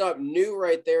 I looked up, new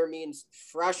right there means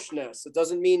freshness. It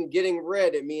doesn't mean getting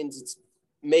rid. It means it's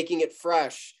making it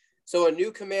fresh. So a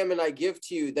new commandment I give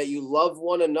to you, that you love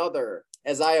one another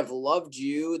as I have loved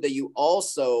you, that you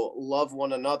also love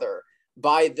one another.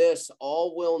 By this,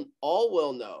 all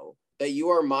will know that you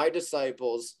are my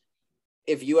disciples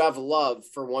if you have love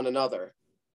for one another.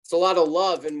 It's a lot of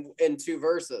love in 2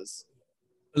 verses.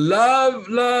 Love,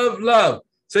 love, love.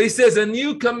 So he says a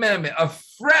new commandment, a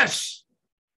fresh.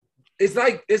 It's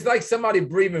like somebody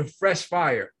breathing fresh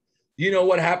fire. You know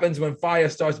what happens when fire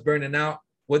starts burning out?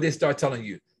 What they start telling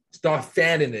you? Start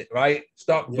fanning it, right?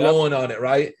 Start blowing on it,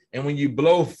 right? And when you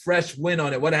blow fresh wind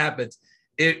on it, what happens?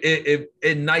 It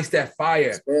ignites that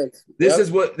fire. This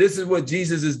is what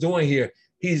Jesus is doing here.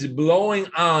 He's blowing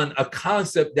on a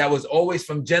concept that was always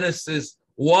from Genesis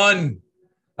 1.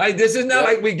 Like, this is not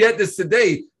like we get this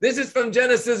today. This is from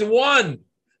Genesis 1.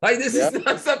 Like, this is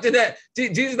not something that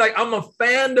Jesus, like, I'm a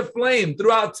fan the flame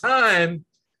throughout time.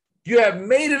 You have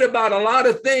made it about a lot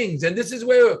of things. And this is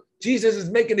where Jesus is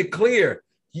making it clear.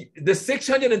 The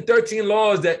 613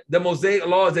 laws, that the Mosaic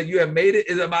laws that you have made it,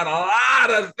 is about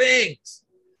a lot of things.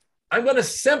 I'm going to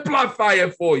simplify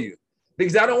it for you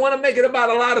because I don't want to make it about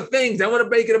a lot of things. I want to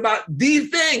make it about the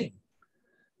thing.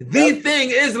 The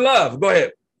thing is love. Go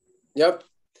ahead. Yep.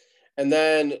 And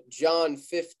then John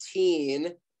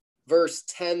 15, verse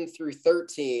 10 through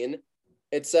 13.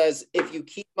 It says, if you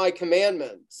keep my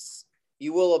commandments,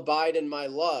 you will abide in my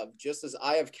love, just as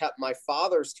I have kept my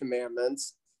Father's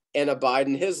commandments and abide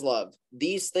in his love.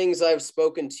 These things I have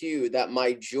spoken to you, that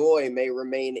my joy may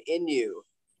remain in you,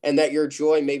 and that your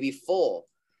joy may be full.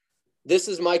 This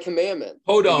is my commandment.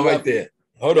 Hold on right there.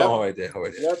 Hold on right there.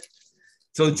 Yep.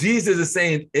 So Jesus is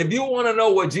saying, if you want to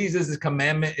know what Jesus'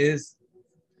 commandment is,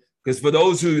 because for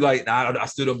those who like, I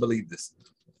still don't believe this.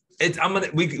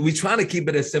 We trying to keep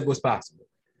it as simple as possible.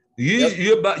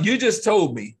 You just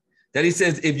told me that he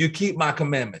says, if you keep my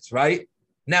commandments, right?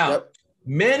 Now,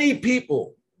 many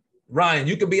people, Ryan,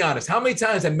 you can be honest. How many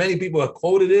times have many people have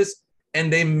quoted this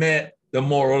and they met the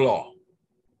moral law?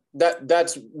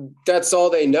 That's all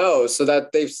they know. So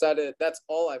that they've said it. That's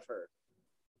all I've heard.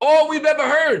 All we've ever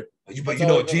heard. But you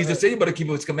know what Jesus said? You better keep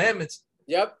his commandments.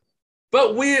 Yep.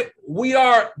 But we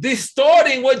are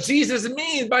distorting what Jesus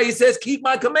means by he says, keep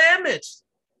my commandments.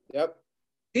 Yep.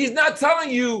 He's not telling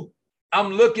you,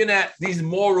 I'm looking at these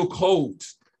moral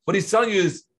codes. What he's telling you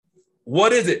is,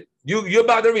 what is it? You're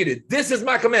about to read it. This is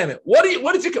my commandment. What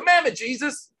is your commandment,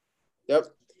 Jesus? Yep.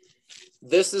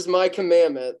 This is my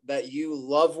commandment, that you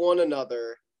love one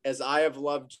another as I have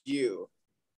loved you.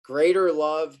 Greater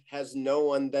love has no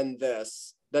one than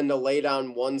this, than to lay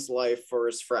down one's life for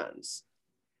his friends.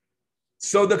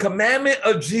 So the commandment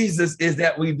of Jesus is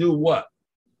that we do what?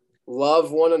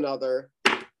 Love one another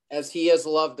as he has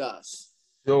loved us.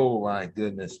 Oh my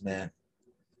goodness, man.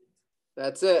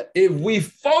 That's it. If we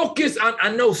focus on,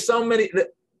 I know so many,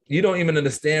 you don't even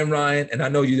understand, Ryan, and I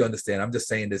know you understand. I'm just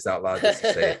saying this out loud just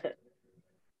to say it.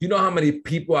 You know how many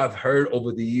people I've heard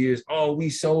over the years, oh,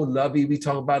 we so lovey, we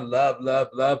talk about love, love,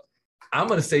 love. I'm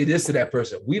going to say this to that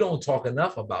person. We don't talk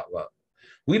enough about love.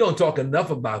 We don't talk enough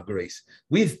about grace.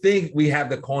 We think we have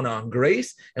the corner on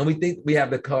grace, and we think we have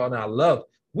the corner on love.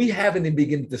 We haven't even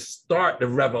begun to start the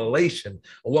revelation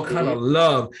of what kind of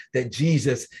love that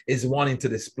Jesus is wanting to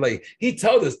display. He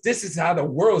told us this is how the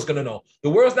world's going to know. The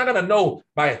world's not going to know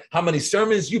by how many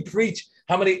sermons you preach,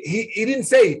 how many, he didn't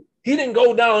say, he didn't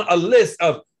go down a list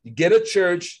of you get a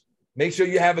church, make sure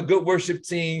you have a good worship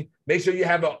team, make sure you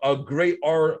have a great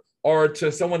orator,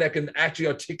 someone that can actually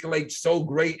articulate so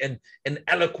great and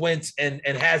eloquence and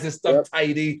has his stuff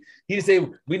tidy. He didn't say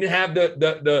we didn't have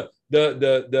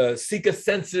the seeker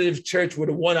sensitive church with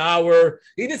a 1 hour.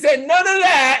 He didn't say none of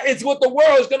that. It's what the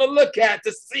world is going to look at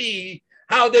to see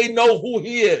how they know who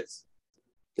he is.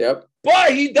 Yep.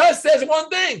 But he does says one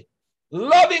thing.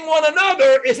 Loving one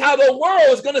another is how the world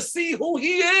is going to see who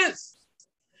he is.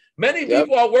 Many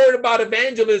people are worried about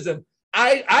evangelism.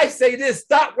 I say this,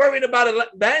 stop worrying about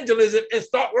evangelism and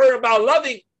start worrying about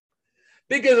loving,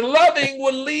 because loving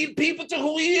will lead people to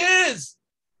who he is.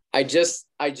 I just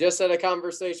had a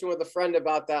conversation with a friend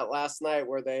about that last night,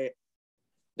 where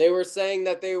they were saying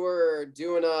that they were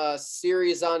doing a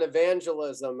series on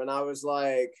evangelism. And I was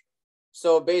like,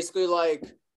 so basically like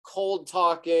cold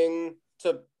talking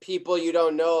to people you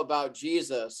don't know about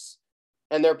Jesus.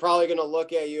 And they're probably going to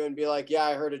look at you and be like, yeah,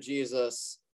 I heard of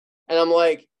Jesus. And I'm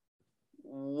like,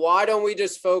 why don't we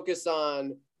just focus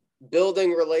on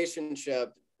building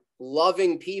relationship,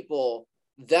 loving people,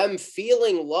 them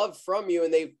feeling love from you,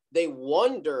 and they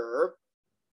wonder,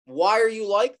 why are you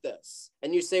like this?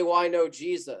 And you say, well, I know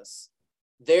Jesus.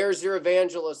 There's your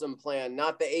evangelism plan,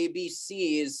 not the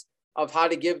ABCs of how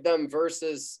to give them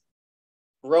verses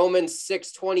Romans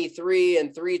 6:23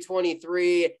 and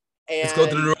 3:23. And let's go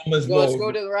to the Romans. Let's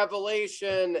go to the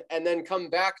Revelation and then come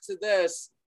back to this.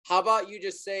 How about you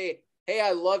just say, hey,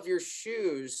 I love your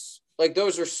shoes. Like,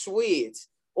 those are sweet.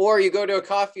 Or you go to a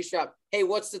coffee shop. Hey,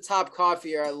 what's the top coffee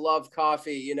here? I love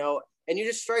coffee, you know, and you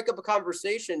just strike up a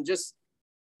conversation. Just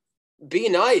be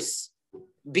nice.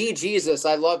 Be Jesus.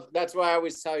 That's why I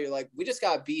always tell you, like, we just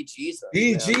got to be Jesus.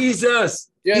 Be Jesus.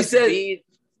 He said,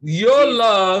 your Jesus.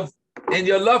 love and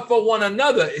your love for one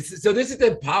another. So this is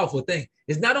the powerful thing.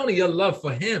 It's not only your love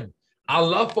for him, our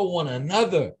love for one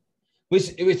another.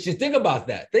 Which you think about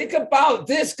that. Think about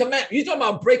this command. You're talking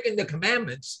about breaking the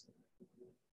commandments.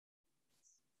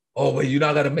 Oh, but you're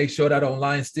not going to make sure that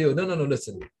online still. No,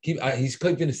 listen. He's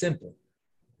keeping it simple.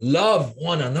 Love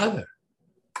one another.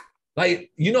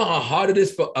 Like, you know how hard it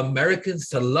is for Americans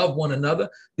to love one another?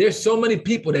 There's so many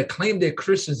people that claim they're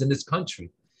Christians in this country.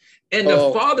 And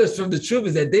the fathers from the truth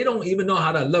is that they don't even know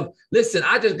how to love. Listen,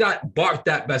 I just got barked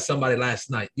at by somebody last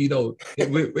night, you know.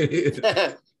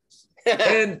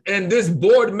 and this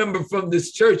board member from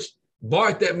this church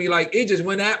barked at me, like it just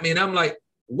went at me. And I'm like,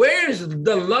 where's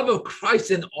the love of Christ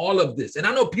in all of this? And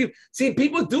I know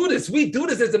people do this. We do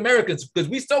this as Americans because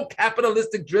we're so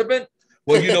capitalistic driven.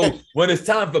 Well, you know, when it's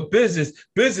time for business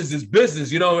is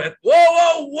business, you know. And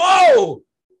whoa.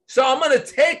 So I'm going to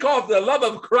take off the love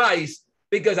of Christ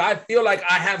because I feel like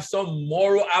I have some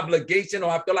moral obligation,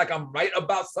 or I feel like I'm right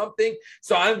about something.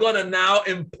 So I'm going to now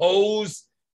impose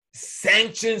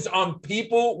sanctions on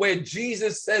people where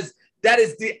Jesus says that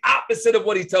is the opposite of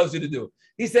what he tells you to do.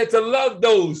 He said to love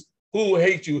those who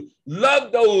hate you,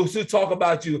 love those who talk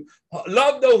about you,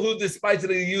 love those who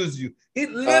despitefully use you. He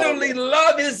literally,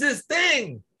 love is his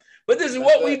thing. But this is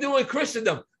what we do in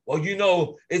Christendom. Well, you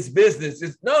know, it's business.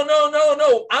 It's no.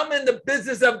 I'm in the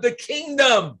business of the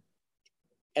kingdom.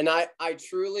 And I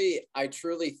truly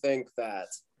think that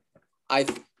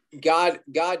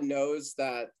God knows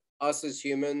that us as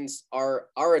humans, our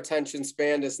attention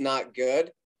span is not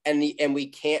good, and we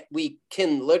can't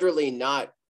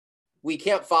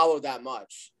follow that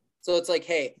much. So it's like,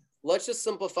 hey, let's just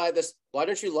simplify this. Why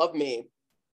don't you love me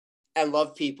and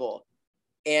love people?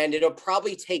 And it'll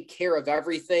probably take care of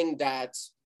everything that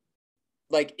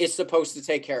like it's supposed to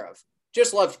take care of.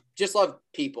 Just love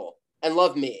people and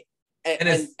love me.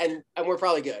 And we're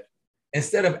probably good.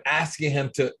 Instead of asking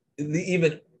him to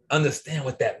even understand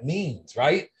what that means,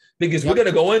 right? Because we're going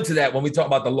to go into that when we talk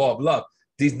about the law of love.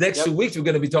 These next 2 weeks, we're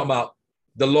going to be talking about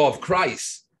the law of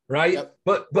Christ, right?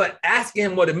 But asking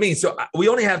him what it means. So we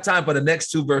only have time for the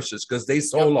next 2 verses because they're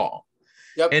so long.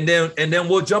 And then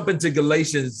we'll jump into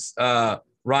Galatians,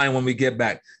 Ryan, when we get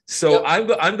back. So I'm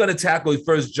going to tackle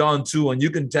 1 John 2, and you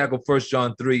can tackle 1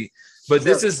 John 3. But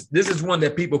this is one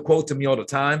that people quote to me all the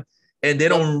time, and they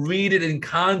don't read it in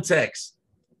context.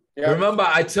 Remember,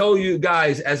 I tell you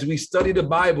guys, as we study the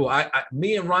Bible,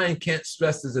 me and Ryan can't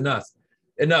stress this enough.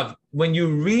 When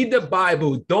you read the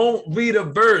Bible, don't read a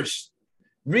verse.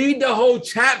 Read the whole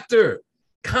chapter.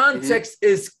 Context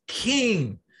is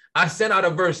king. I send out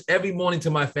a verse every morning to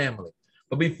my family.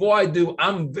 But before I do,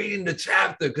 I'm reading the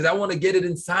chapter because I want to get it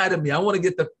inside of me. I want to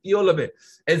get the feel of it.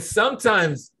 And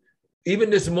sometimes, even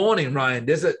this morning, Ryan,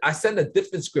 I send a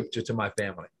different scripture to my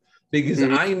family because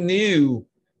I knew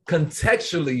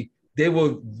contextually they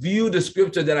will view the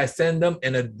scripture that I send them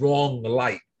in a wrong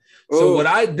light. So what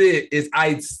I did is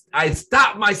I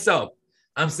stopped myself.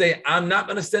 I'm saying I'm not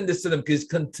going to send this to them because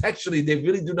contextually they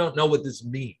really do not know what this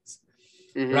means,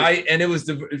 right? And it was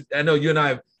I know you and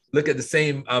I look at the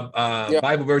same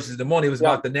Bible verses in the morning. It was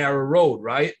about the narrow road,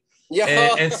 right?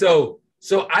 And so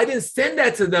I didn't send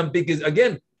that to them because,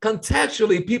 again,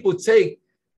 contextually people take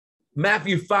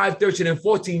Matthew 5, 13, and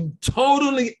 14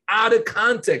 totally out of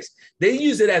context. They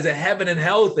use it as a heaven and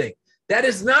hell thing. That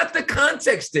is not the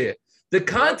context there. The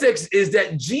context is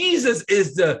that Jesus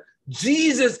is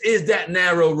that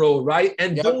narrow road, right?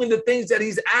 And doing the things that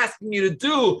he's asking you to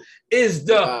do is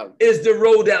the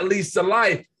road that leads to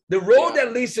life. The road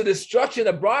that leads to destruction,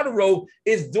 the broader road,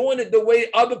 is doing it the way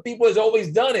other people has always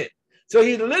done it. So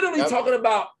he's literally talking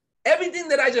about everything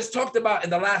that I just talked about in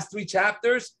the last 3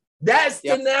 chapters. That's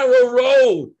the narrow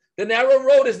road. The narrow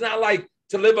road is not like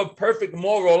to live a perfect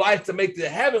moral life to make it to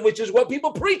heaven, which is what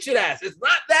people preach it as. It's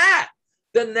not that.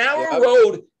 The narrow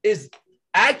road is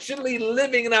actually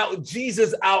living out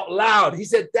Jesus out loud. He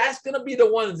said that's going to be the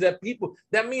ones that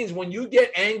means when you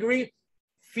get angry,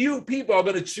 few people are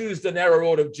going to choose the narrow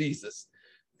road of Jesus.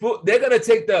 They're going to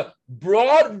take the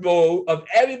broad road of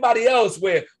everybody else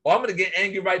where, I'm going to get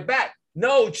angry right back.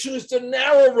 No, choose the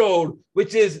narrow road,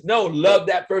 which is love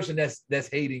that person that's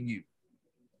hating you.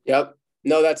 No,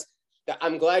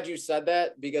 I'm glad you said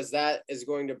that because that is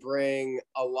going to bring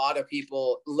a lot of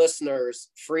listeners,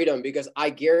 freedom, because I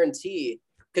guarantee,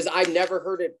 because I've never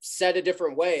heard it said a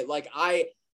different way. Like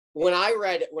when I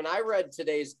read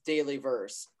today's daily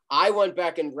verse, I went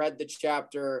back and read the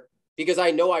chapter because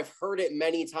I know I've heard it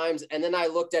many times. And then I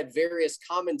looked at various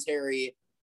commentary,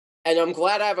 and I'm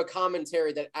glad I have a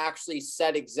commentary that actually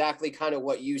said exactly kind of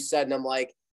what you said. And I'm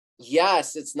like,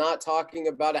 yes, it's not talking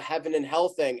about a heaven and hell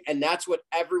thing. And that's what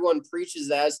everyone preaches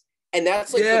as. And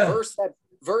that's like the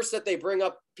verse that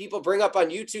people bring up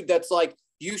on YouTube. That's like,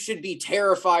 you should be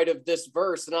terrified of this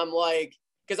verse. And I'm like,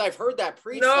 because I've heard that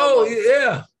preached.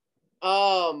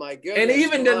 Oh my goodness. And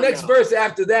even the next verse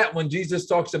after that, when Jesus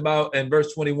talks about in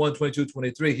verse 21, 22,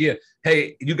 23 here,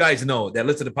 hey, you guys know that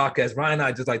listen to the podcast, Ryan and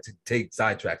I just like to take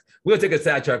sidetracks. We're gonna take a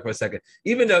sidetrack for a second.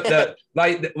 Even the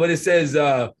like when it says,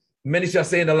 many shall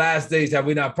say in the last days, have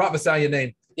we not prophesied your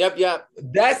name?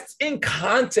 That's in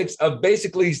context of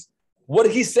basically what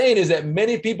he's saying is that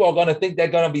many people are gonna think they're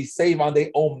gonna be saved on their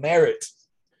own merit.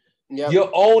 You're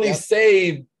only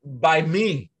saved by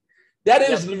me. That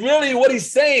is really what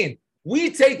he's saying.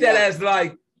 We take that as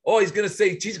like, he's going to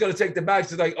say, she's going to take the back.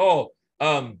 She's like,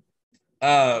 I'm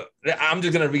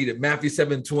just going to read it. Matthew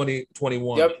 7, 20,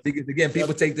 21. Because again,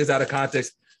 people take this out of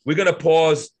context. We're going to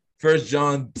pause 1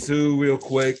 John 2 real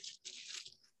quick.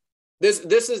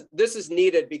 This is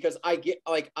needed because I get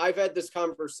like I've had this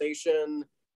conversation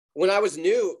when I was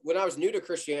new to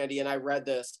Christianity, and I read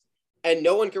this, and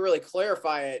no one could really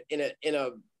clarify it in a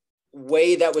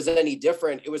way that was any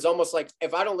different. It was almost like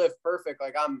if I don't live perfect,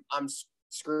 like I'm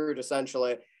screwed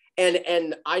essentially.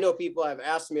 And I know people have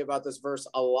asked me about this verse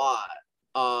a lot.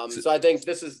 So I think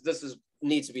this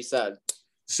needs to be said.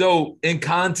 So in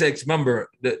context, remember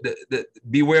the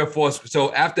beware of false.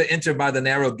 So after enter by the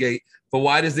narrow gate, for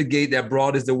wide is the gate, that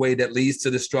broad is the way that leads to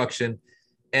destruction,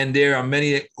 and there are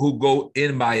many who go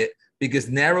in by it, because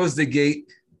narrow is the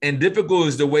gate and difficult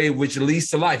is the way which leads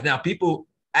to life. Now people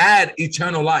add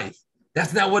eternal life.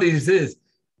 That's not what it is.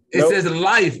 It says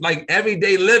life, like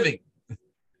everyday living.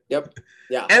 Yep.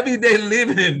 Yeah. Everyday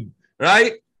living,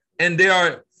 right? And there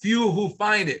are few who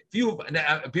find it. Few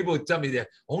people tell me that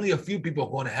only a few people are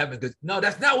going to heaven. Because no,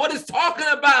 that's not what it's talking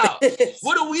about.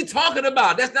 What are we talking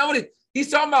about? That's not what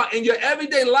he's talking about. In your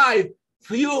everyday life,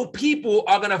 few people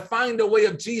are going to find the way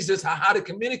of Jesus, how to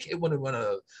communicate with one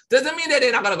another. Doesn't mean that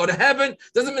they're not going to go to heaven.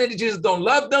 Doesn't mean that Jesus don't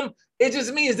love them. It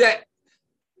just means that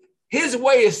his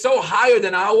way is so higher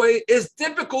than our way. It's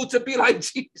difficult to be like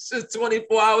Jesus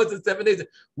 24 hours and 7 days.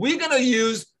 We're going to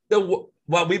use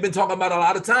what we've been talking about a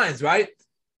lot of times, right?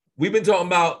 We've been talking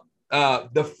about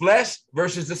the flesh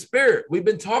versus the spirit. We've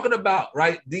been talking about,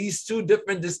 right, these two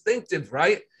different distinctives,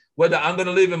 right? Whether I'm going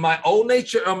to live in my old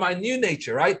nature or my new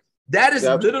nature, right? That is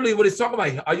literally what it's talking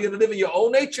about. Are you going to live in your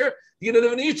old nature? You're going to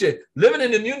live in the new nature. Living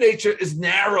in the new nature is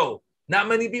narrow. Not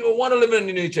many people want to live in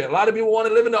the new nature. A lot of people want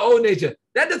to live in the old nature.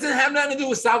 That doesn't have nothing to do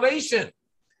with salvation.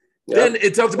 Then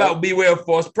it talks about beware of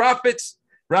false prophets,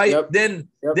 right? Then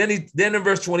in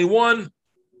verse 21,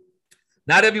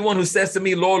 not everyone who says to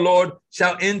me, Lord, Lord,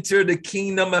 shall enter the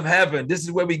kingdom of heaven. This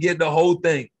is where we get the whole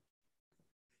thing.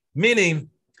 Meaning,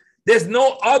 there's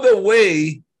no other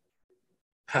way,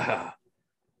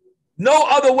 no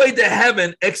other way to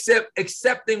heaven except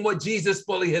accepting what Jesus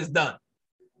fully has done.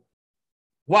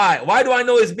 Why? Why do I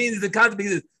know it means the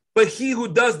context? But he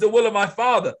who does the will of my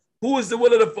Father. Who is the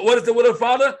will of what is the will of the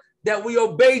Father? That we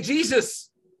obey Jesus.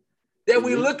 That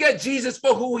we look at Jesus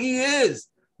for who he is.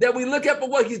 That we look at for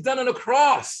what he's done on the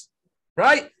cross.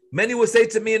 Right? Many will say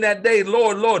to me in that day,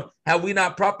 Lord, Lord, have we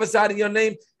not prophesied in your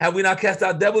name? Have we not cast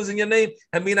out devils in your name?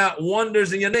 Have we not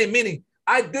wonders in your name? Meaning,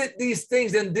 I did these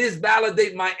things and this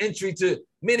validate my entry to,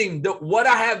 meaning what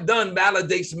I have done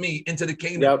validates me into the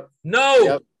kingdom.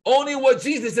 No. Only what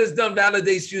Jesus has done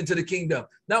validates you into the kingdom,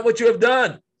 not what you have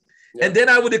done. And then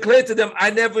I will declare to them, I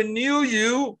never knew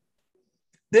you.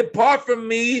 Depart from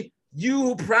me, you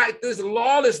who practice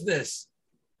lawlessness.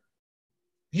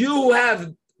 You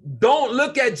don't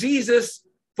look at Jesus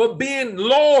for being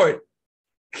Lord,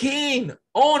 King,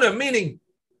 owner, meaning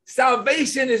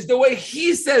salvation is the way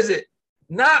he says it,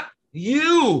 not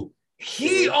you.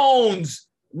 He owns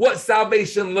what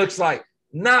salvation looks like,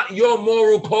 not your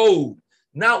moral code.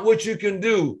 Not what you can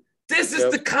do. This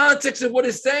is the context of what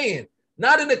it's saying.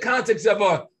 Not in the context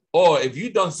of, if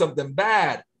you've done something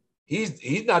bad,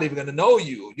 he's not even going to know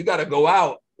you. You got to go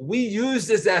out. We use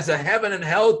this as a heaven and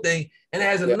hell thing, and it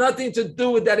has nothing to do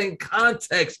with that in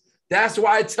context. That's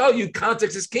why I tell you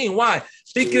context is king. Why?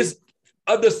 Because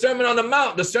of the Sermon on the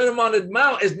Mount. The Sermon on the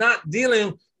Mount is not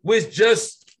dealing with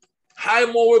just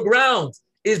high moral grounds.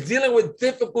 It's dealing with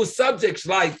difficult subjects,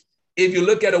 like if you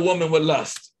look at a woman with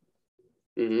lust.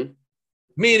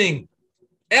 Meaning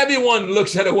everyone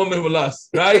looks at a woman with lust,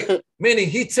 right? Meaning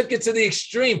he took it to the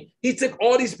extreme. He took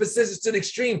all these specifics to the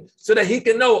extreme so that he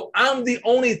can know I'm the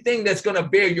only thing that's going to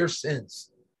bear your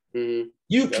sins.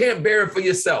 You can't bear it for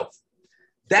yourself.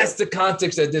 That's the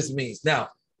context that this means. Now,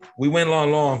 we went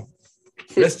long.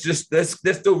 Let's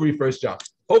still read 1 John.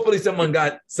 Hopefully someone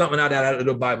got something out of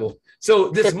the Bible. So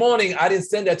this morning, I didn't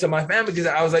send that to my family because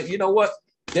I was like, you know what?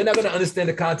 They're not going to understand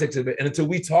the context of it. And until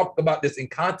we talk about this in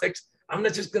context, I'm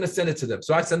not just going to send it to them.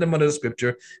 So I send them under the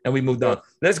scripture and we moved on.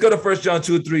 Let's go to 1 John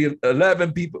 2, 3,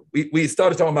 11. People, we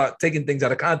started talking about taking things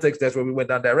out of context. That's where we went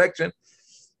down direction.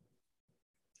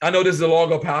 I know this is a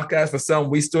longer podcast for some.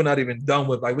 We still not even done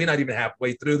with, we're not even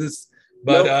halfway through this.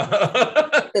 But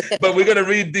but we're going to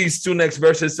read these two next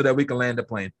verses so that we can land the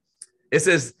plane. It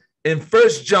says in 1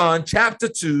 John chapter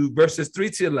 2, verses 3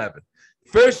 to 11.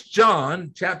 1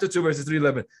 John chapter 2, verses 3 to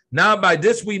 11. Now by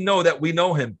this we know that we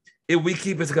know him, if we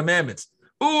keep his commandments.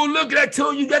 Oh, look, I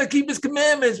told you, you got to keep his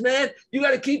commandments, man. You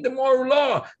got to keep the moral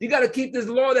law. You got to keep this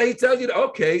law that he tells you to,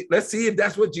 okay, let's see if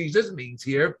that's what Jesus means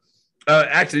here.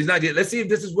 Actually, it's not yet. Let's see if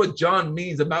this is what John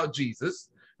means about Jesus,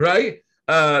 right?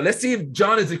 Let's see if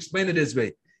John is explaining it this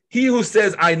way. He who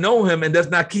says, I know him and does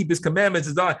not keep his commandments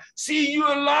is I. See,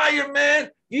 you're a liar, man.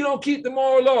 You don't keep the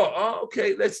moral law. Oh,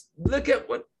 okay, let's look at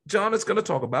what John is going to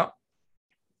talk about.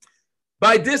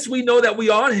 By this we know that we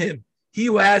are in him. He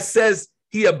who has says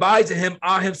he abides in him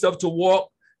ought himself to walk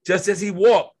just as he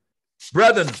walked.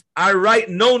 Brethren, I write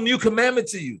no new commandment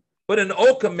to you, but an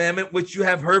old commandment which you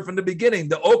have heard from the beginning.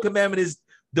 The old commandment is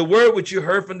the word which you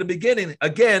heard from the beginning.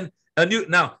 Again, a new.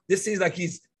 Now, this seems like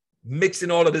he's mixing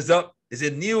all of this up. Is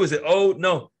it new? Is it old?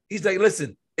 No. He's like,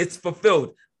 listen, it's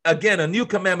fulfilled. Again, a new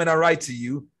commandment I write to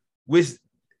you, which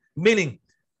meaning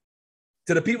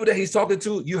to the people that he's talking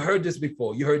to, you heard this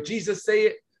before. You heard Jesus say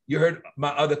it. You heard my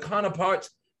other counterparts,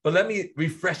 but let me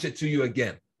refresh it to you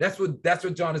again. That's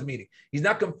what John is meaning. He's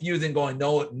not confusing, going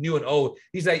no, new and old.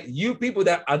 He's like, you people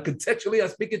that are contextually are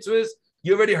speaking to this,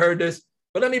 you already heard this,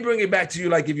 but let me bring it back to you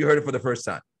like if you heard it for the first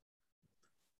time.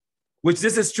 Which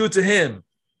this is true to him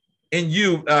and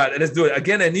you. Let's do it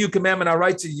again. A new commandment I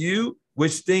write to you,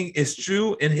 which thing is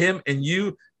true in him and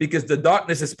you, because the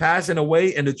darkness is passing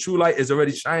away and the true light is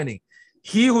already shining.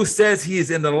 He who says he is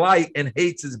in the light and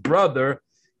hates his brother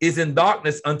is in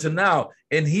darkness until now.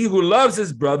 And he who loves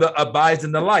his brother abides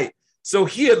in the light. So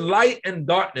here, light and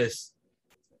darkness,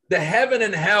 the heaven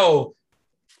and hell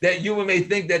that you may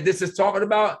think that this is talking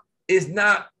about is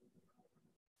not,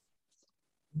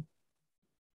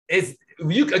 it's,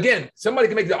 you again, somebody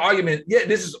can make the argument, yeah,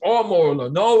 this is all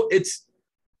moral. No, it's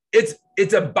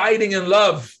abiding in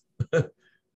love.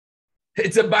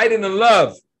 It's abiding in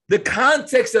love. The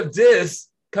context of this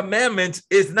commandment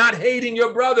is not hating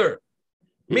your brother.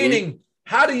 Meaning,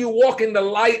 how do you walk in the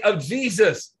light of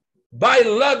Jesus? By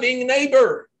loving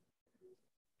neighbor.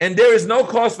 And there is no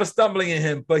cause for stumbling in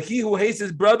him. But he who hates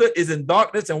his brother is in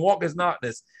darkness and walks in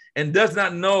darkness and does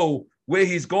not know where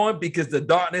he's going because the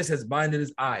darkness has blinded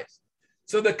his eyes.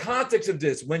 So the context of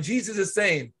this, when Jesus is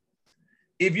saying,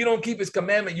 if you don't keep his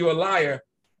commandment, you're a liar.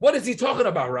 What is he talking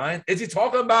about, Ryan? Is he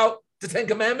talking about the 10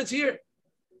 commandments here?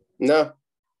 No.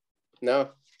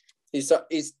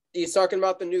 He's talking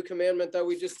about the new commandment that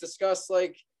we just discussed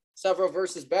like several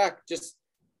verses back. Just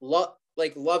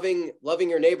loving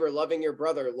your neighbor, loving your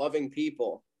brother, loving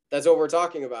people. That's what we're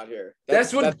talking about here.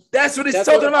 That's what it's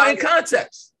talking about in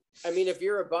context. I mean, if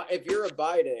you're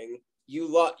abiding,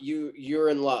 you're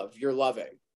in love. You're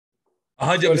loving.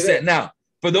 100%. Now,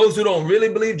 for those who don't really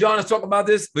believe John is talking about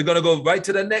this, we're going to go right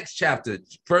to the next chapter.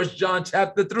 1 John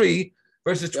chapter 3,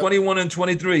 verses 21 and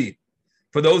 23.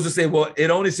 For those who say, well, it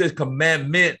only says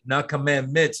commandment, not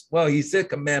commandments. Well, he said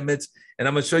commandments, and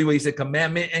I'm going to show you what he said,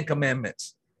 commandment and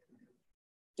commandments.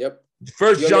 Yep.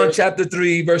 1 John chapter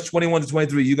 3, verse 21 to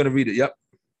 23. You're going to read it. Yep.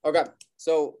 Okay.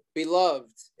 So,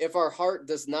 beloved, if our heart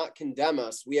does not condemn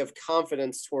us, we have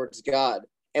confidence towards God.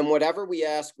 And whatever we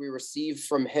ask, we receive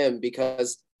from him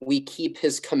because we keep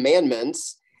his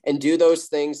commandments and do those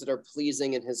things that are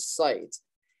pleasing in his sight.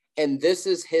 And this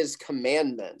is his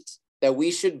commandment, that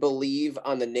we should believe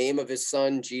on the name of his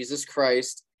son, Jesus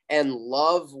Christ, and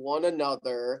love one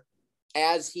another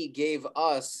as he gave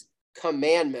us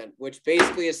commandment, which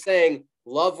basically is saying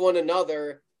love one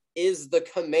another is the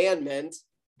commandment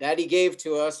that he gave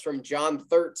to us from John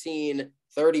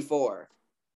 13:34.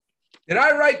 Did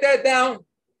I write that down?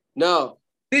 No.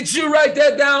 Did you write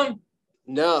that down?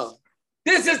 No.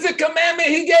 This is the commandment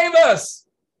he gave us.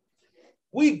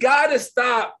 We got to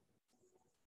stop.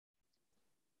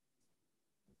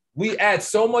 We add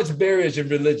so much barriers in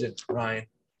religion, Ryan,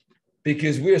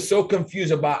 because we are so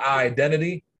confused about our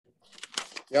identity.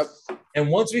 Yep. And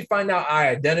once we find out our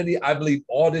identity, I believe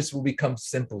all this will become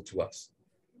simple to us.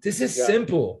 This is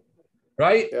simple,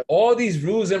 right? Yep. All these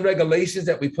rules and regulations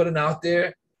that we putting out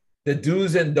there, the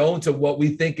do's and don'ts of what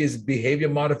we think is behavior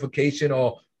modification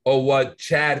or what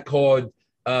Chad called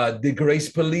the grace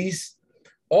police,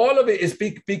 all of it is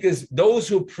because those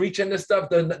who preach in this stuff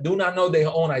do not know their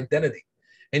own identity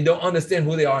and don't understand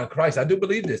who they are in Christ. I do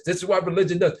believe this. This is what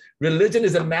religion does. Religion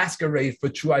is a masquerade for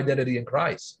true identity in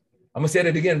Christ. I'm going to say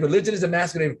that again. Religion is a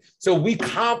masquerade. So we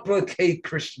complicate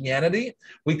Christianity.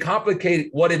 We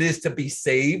complicate what it is to be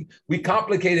saved. We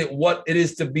complicated what it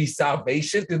is to be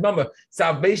salvation. Because remember,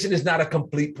 salvation is not a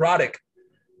complete product,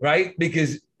 right?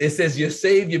 Because it says you're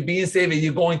saved, you're being saved, and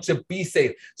you're going to be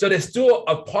saved. So there's still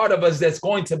a part of us that's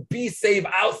going to be saved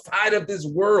outside of this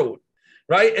world,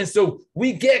 right? And so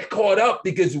we get caught up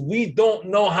because we don't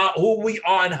know who we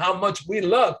are and how much we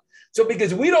love. So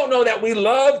because we don't know that we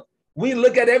love, we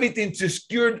look at everything to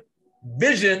skewed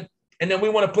vision, and then we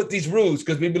want to put these rules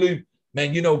because we believe,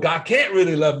 man, God can't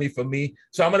really love me for me.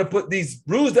 So I'm going to put these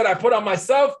rules that I put on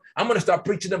myself. I'm going to start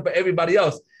preaching them for everybody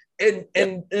else. And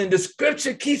the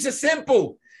scripture keeps it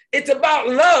simple. It's about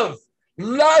love.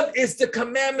 Love is the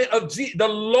commandment of the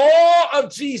law of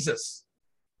Jesus.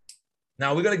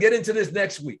 Now we're going to get into this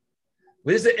next week.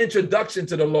 This is an introduction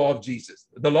to the law of Jesus,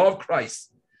 the law of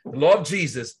Christ. The law of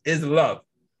Jesus is love.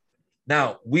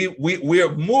 Now, we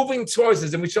are moving towards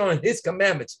this and we're showing his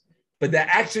commandments. But the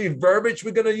actual verbiage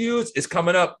we're going to use is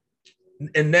coming up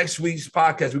in next week's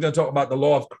podcast. We're going to talk about the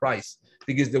law of Christ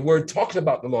because the word talks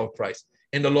about the law of Christ,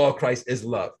 and the law of Christ is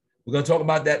love. We're going to talk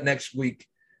about that next week.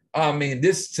 I mean,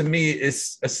 this to me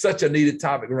is such a needed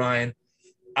topic, Ryan.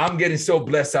 I'm getting so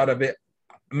blessed out of it.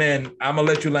 Man, I'm going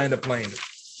to let you land the plane.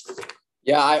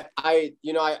 Yeah, I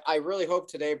really hope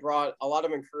today brought a lot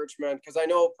of encouragement, because I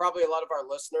know probably a lot of our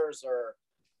listeners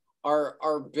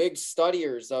are big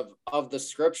studiers of the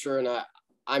scripture. And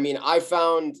I mean, I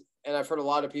found, and I've heard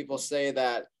a lot of people say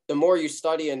that the more you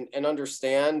study and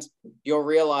understand, you'll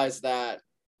realize that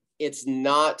it's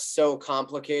not so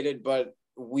complicated, but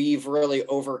we've really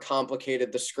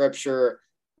overcomplicated the scripture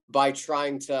by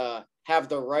trying to have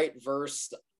the right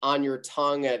verse on your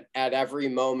tongue at every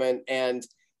moment and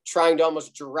trying to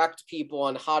almost direct people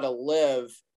on how to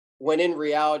live, when in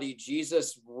reality,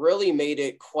 Jesus really made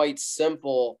it quite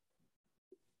simple.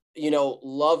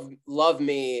 Love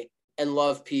me and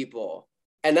love people.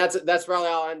 And that's probably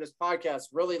how I'll end this podcast.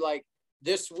 Really, like,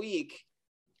 this week,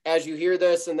 as you hear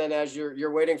this, and then as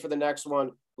you're waiting for the next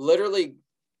one, literally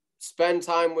spend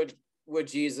time with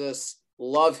Jesus,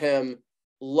 love him,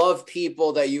 love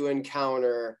people that you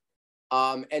encounter,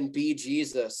 and be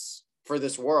Jesus for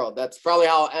this world. That's probably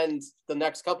how I'll end the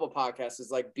next couple podcasts, is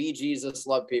like, be Jesus,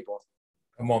 love people.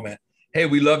 Come on, man. Hey,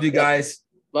 we love you guys.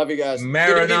 Love you guys.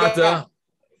 Maranatha.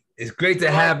 It's great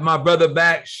to have my brother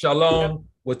back. Shalom. Yep.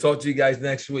 We'll talk to you guys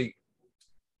next week.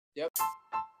 Yep.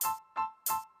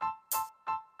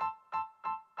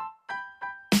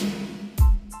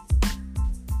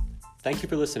 Thank you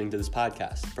for listening to this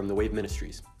podcast from The Wave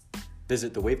Ministries.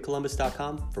 Visit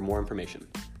thewavecolumbus.com for more information.